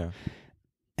side. Yeah.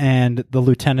 And the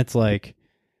lieutenant's like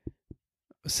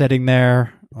sitting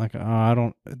there, like, "Oh, I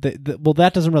don't." Well,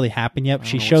 that doesn't really happen yet. I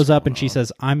She don't know shows what's up going and she on.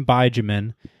 says, "I'm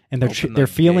Bijman," and Open they're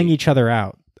the feeling gate. each other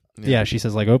out. Yeah, she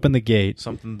says, like, "Open the gate."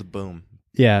 Something to boom.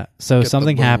 Yeah, so Get the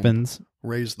something boom. happens.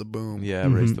 Raise the boom. Yeah,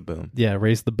 Mhm. raise the boom. Yeah,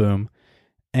 raise the boom.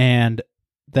 And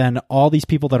then all these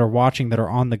people that are watching that are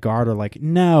on the guard are like,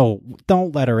 "No,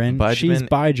 don't let her in. She's Bijman?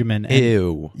 Bijman." And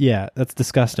Ew. yeah, that's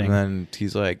disgusting. And then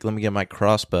he's like, "Let me get my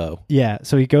crossbow." Yeah,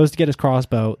 so he goes to get his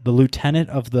crossbow. The lieutenant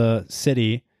of the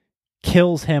city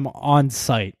kills him on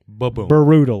sight Boom.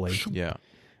 brutally, Yeah.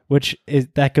 which is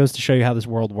that goes to show you how this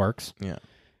world works. Yeah.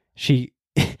 She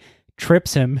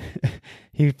trips him.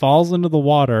 He falls into the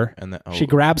water. And then She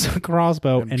grabs a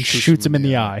crossbow and shoots him in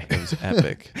the eye. It was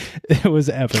epic. It was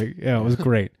epic. Yeah, it was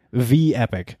great. V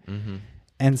epic. Mm-hmm.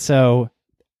 And so,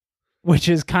 which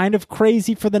is kind of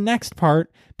crazy for the next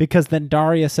part, because then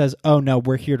Daria says, oh no,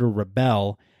 we're here to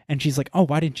rebel. And she's like, oh,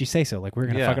 why didn't you say so? Like, we're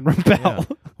going to fucking rebel.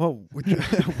 Well, we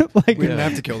Like, didn't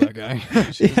have to kill that guy.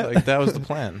 She's like, that was the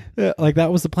plan. like,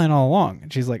 that was the plan all along.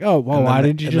 And she's like, oh, well, why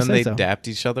didn't you just say so? And then they dapped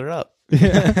each other up.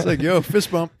 It's like, yo,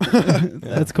 fist bump.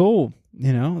 That's cool.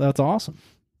 You know, that's awesome.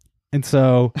 And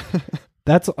so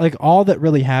that's like all that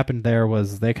really happened there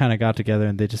was they kind of got together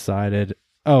and they decided,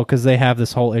 oh, because they have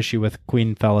this whole issue with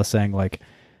Queen Fella saying, like,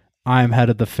 I'm head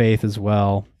of the faith as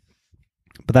well.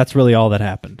 But that's really all that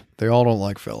happened. They all don't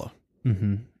like Fella.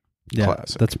 Mm-hmm. Yeah,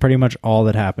 Classic. that's pretty much all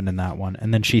that happened in that one.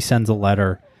 And then she sends a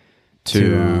letter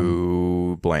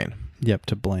to Blaine. Yep,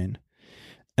 to Blaine.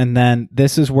 And then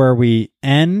this is where we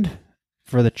end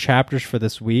for the chapters for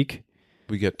this week.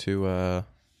 We get to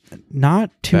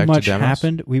Not too back to much Demos?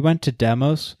 happened. We went to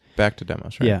Demos. back to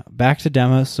Demos, right? Yeah, back to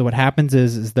Demos. So what happens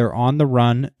is they're on the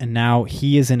run, and now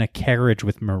he is in a carriage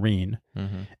with Marine.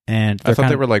 Mm-hmm. And I thought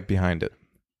they were like behind it.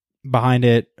 behind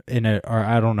it in a, or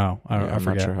I don't know. I I'm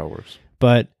forget. not sure how it works.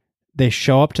 But they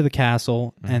show up to the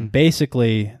castle, Mm-hmm. and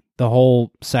basically the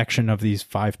whole section of these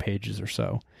 5 pages or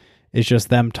so is just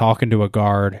them talking to a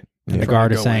guard, and Yeah. the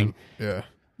guard is saying,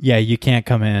 "Yeah, you can't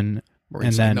come in."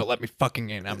 Marine's and like, then, no, let me fucking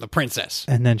in. I'm the princess.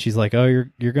 and then she's like, "Oh,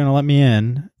 you're gonna let me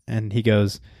in?" And he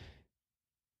goes,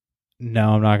 "No,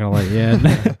 I'm not gonna let you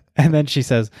in." And then she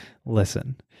says,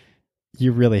 "Listen,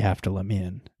 you really have to let me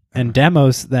in." And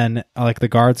Demos then, like, the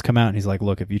guards come out, and he's like,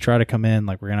 "Look, if you try to come in,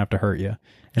 like, we're gonna have to hurt you."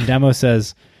 And Demos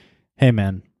says, "Hey,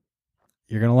 man,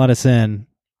 you're gonna let us in,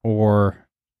 or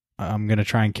I'm gonna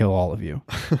try and kill all of you."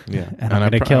 Yeah, And I'm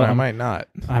gonna kill. I might not.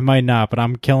 I might not, but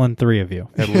I'm killing 3 of you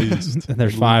At least. And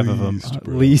there's 5 of them. At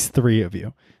bro. least 3 of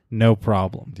you, no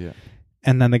problem. Yeah.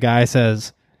 And then the guy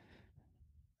says,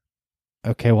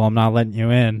 "Okay, well, I'm not letting you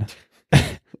in."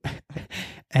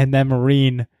 And then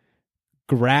Marine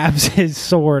grabs his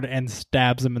sword and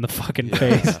stabs him in the fucking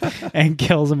face and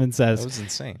kills him and That says, was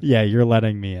insane. "Yeah, you're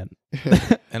letting me in."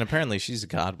 And apparently she's a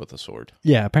god with a sword.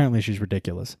 Yeah, apparently she's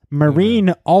ridiculous. Marine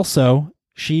also,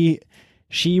 she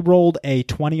rolled a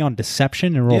 20 on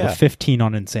deception and rolled a 15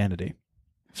 on insanity.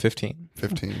 15.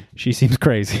 15. She seems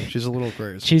crazy. She's a little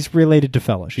crazy. She's related to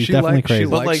Fella. She's She definitely like- she crazy.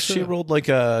 But like likes she to- rolled like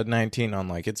a 19 on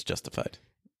like it's justified.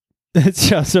 It's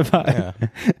justified. Yeah.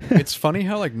 It's funny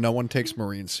how like no one takes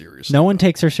Marine seriously. No one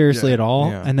takes her seriously Yeah. at all.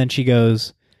 Yeah. And then she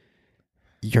goes,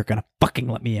 "You're going to fucking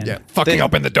let me in." Yeah, fucking They-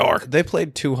 open the door. They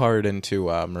played too hard into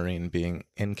Marine being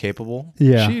incapable.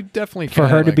 Yeah. She definitely For can,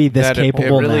 her to like- be this That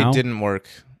capable it really now. didn't work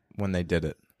when they did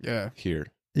it Yeah. here.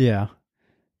 Yeah.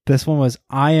 This one was,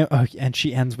 and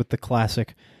she ends with the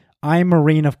classic, "I am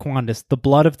Marine of Quandis. The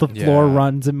blood of the floor Yeah.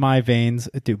 runs in my veins."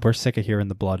 Dude, we're sick of hearing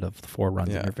the blood of the floor runs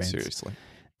in Yeah, your veins. seriously.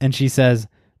 And she says,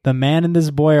 "The man and this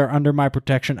boy are under my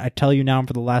protection. I tell you now and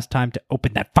for the last time to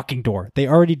open that fucking door." They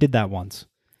already did that once.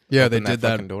 Yeah, Open they did that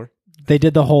fucking door. They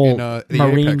did the whole in the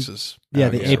Marine, Apexes. yeah, Oh,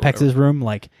 the yeah, Apex's room.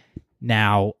 Like,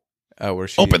 now, Where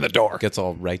she Open the door. gets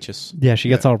all righteous. yeah, she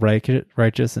gets all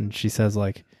righteous, and she says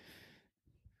like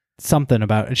something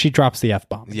about, and she drops the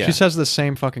F-bomb. Yeah. She says the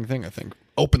same fucking thing, I think.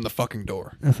 Open the fucking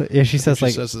door. Yeah, she says she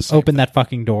like, says the same "Open thing. that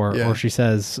fucking door," Yeah. or she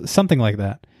says something like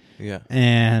that. Yeah.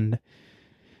 And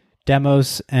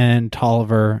Demos and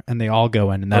Tolliver, and they all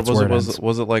go in, and that's was where it it was ends.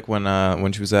 was it like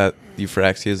when she was at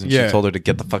Euphraxia's and Yeah. she told her to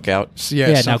get the fuck out? Yeah,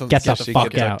 Yeah, now something- get the she fuck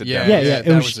gets out. the Yeah, demo. yeah, it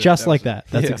that was just that like was that.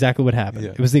 That's Yeah. exactly what happened.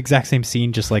 Yeah. It was the exact same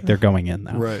scene, just like they're going in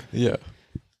now. Right. Yeah.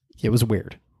 It was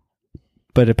weird.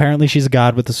 But apparently she's a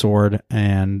god with a sword,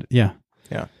 and yeah.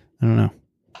 Yeah. I don't know.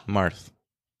 Marth,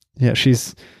 Yeah,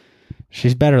 she's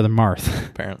better than Marth,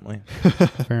 apparently.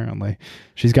 apparently.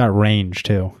 She's got range,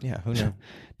 too. Yeah, who knew?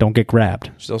 Don't get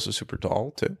grabbed. She's also super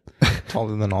tall, too.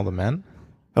 Taller than all the men.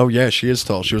 Oh, yeah, she is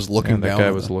tall. She was looking And that down. guy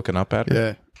on was them. looking up at her.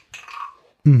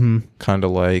 Yeah. Mm-hmm. Kind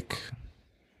of like,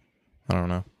 I don't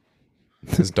know.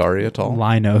 Is Daria tall?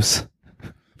 Linos.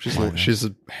 She's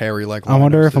a hairy like I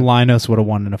wonder if Linus. Linos would have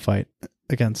won in a fight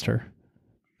against her.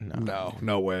 No.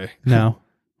 No way. No.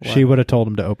 She would have told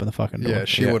him to open the fucking door. Yeah,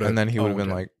 she Yeah, would have. and then he would have been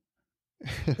like,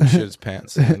 shit his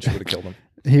pants, and then she would have killed him.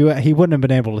 He wouldn't have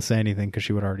been able to say anything because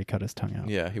she would already cut his tongue out.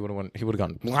 Yeah, he would have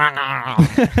gone.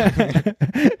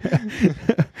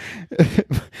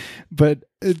 But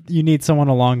you need someone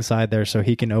alongside there so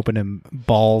he can open him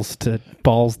balls to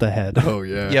head. Oh,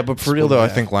 yeah. Yeah, but for real though, I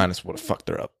think Linus would have fucked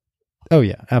her up. Oh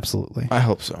yeah, absolutely. I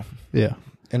hope so. Yeah.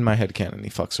 In my head canon, he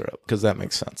fucks her up because that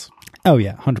makes sense. Oh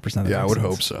yeah, 100%. Yeah, I would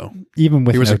hope so. Even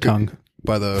with He was no a good- tongue.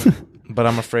 By the. But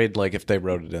I'm afraid, like, if they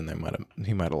wrote it in,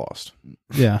 he might have lost.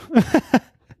 Yeah.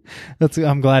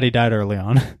 I'm glad he died early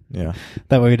on. Yeah,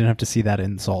 That way we didn't have to see that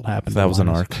insult happen. that to was an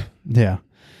Linus. arc. Yeah.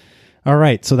 All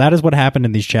right, so that is what happened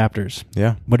in these chapters.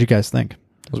 Yeah, What do you guys think?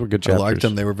 those were good I chapters. liked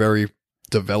them. They were very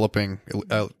developing,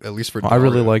 at least for I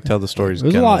really Daria. liked how the stories. It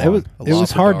was a getting lot. It along. was A lot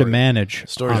for hard to Daria. manage.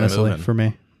 Stories are honestly, moving. for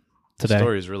me The today.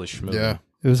 story is really schmoving. Yeah.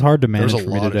 It was hard to manage There's a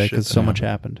for me lot of today shit because that so much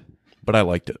happened. happened. But I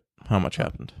liked it. How much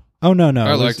happened? Oh no, I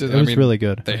it liked was, it. It I was mean, really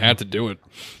good. They had to do it.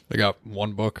 They got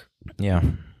one book. Yeah,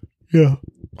 Yeah.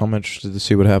 I'm interested to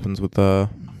see what happens with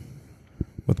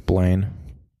Blaine.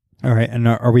 All right, and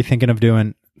are we thinking of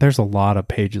doing? There's a lot of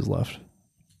pages left.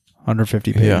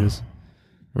 150 Yeah. pages.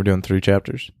 We're doing 3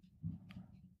 chapters.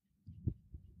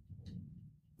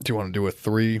 Do you want to do a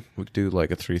 3? We could do like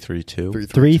a 3-3-2.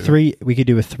 3-3. We could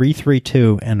do a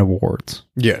 3-3-2 and awards.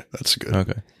 Yeah, that's good.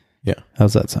 Okay,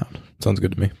 How's that sound? sounds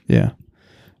good to me. Yeah.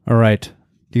 All right.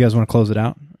 Do you guys want to close it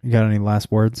out? You got any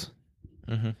last words?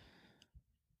 Mm-hmm.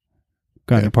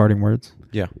 Got Yeah. any parting words?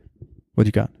 Yeah. What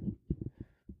you got?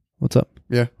 What's up?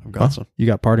 Yeah, I've got some. You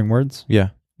got parting words? Yeah.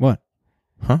 What?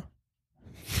 Huh?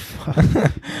 All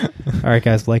right,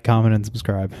 guys. Like, comment, and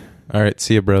subscribe. All right.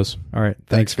 See you, bros. All right. Thanks,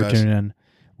 Thanks for guys. tuning in.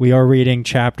 We are reading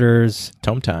chapters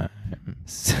Tome time.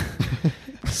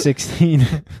 16,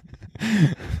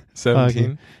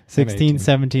 17. 16,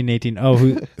 17, 18. Oh,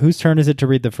 whose turn is it to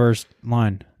read the first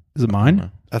line? Is it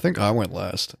mine? I think I went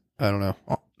last. I don't know.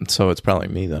 So it's probably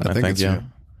me then. I think it's yeah. you.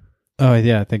 Oh,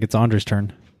 yeah. I think it's Andre's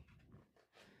turn.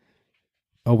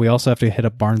 Oh, we also have to hit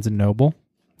up Barnes & Noble.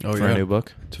 Oh, For yeah. a new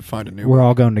book. To find a new We're one.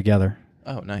 all going together.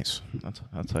 Oh, nice. That's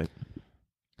like.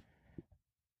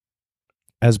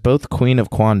 As both Queen of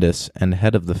Quandis and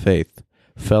head of the faith,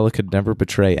 Fela could never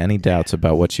betray any doubts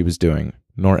about what she was doing,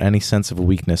 nor any sense of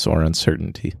weakness or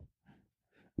uncertainty.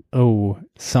 Oh,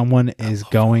 someone is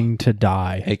going to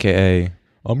die. AKA,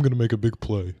 I'm going to make a big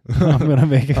play. I'm going to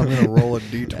make I'm going to roll a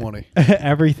D20.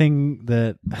 everything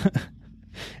that...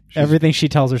 everything she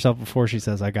tells herself before she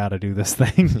says, I got to do this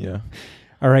thing. Yeah.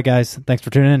 All right, guys. Thanks for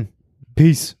tuning in.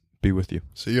 Peace. Be with you.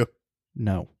 See ya.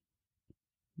 No.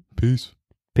 Peace.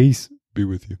 Peace. Be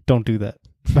with you. Don't do that.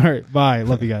 All right. Bye.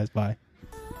 Love you guys. Bye.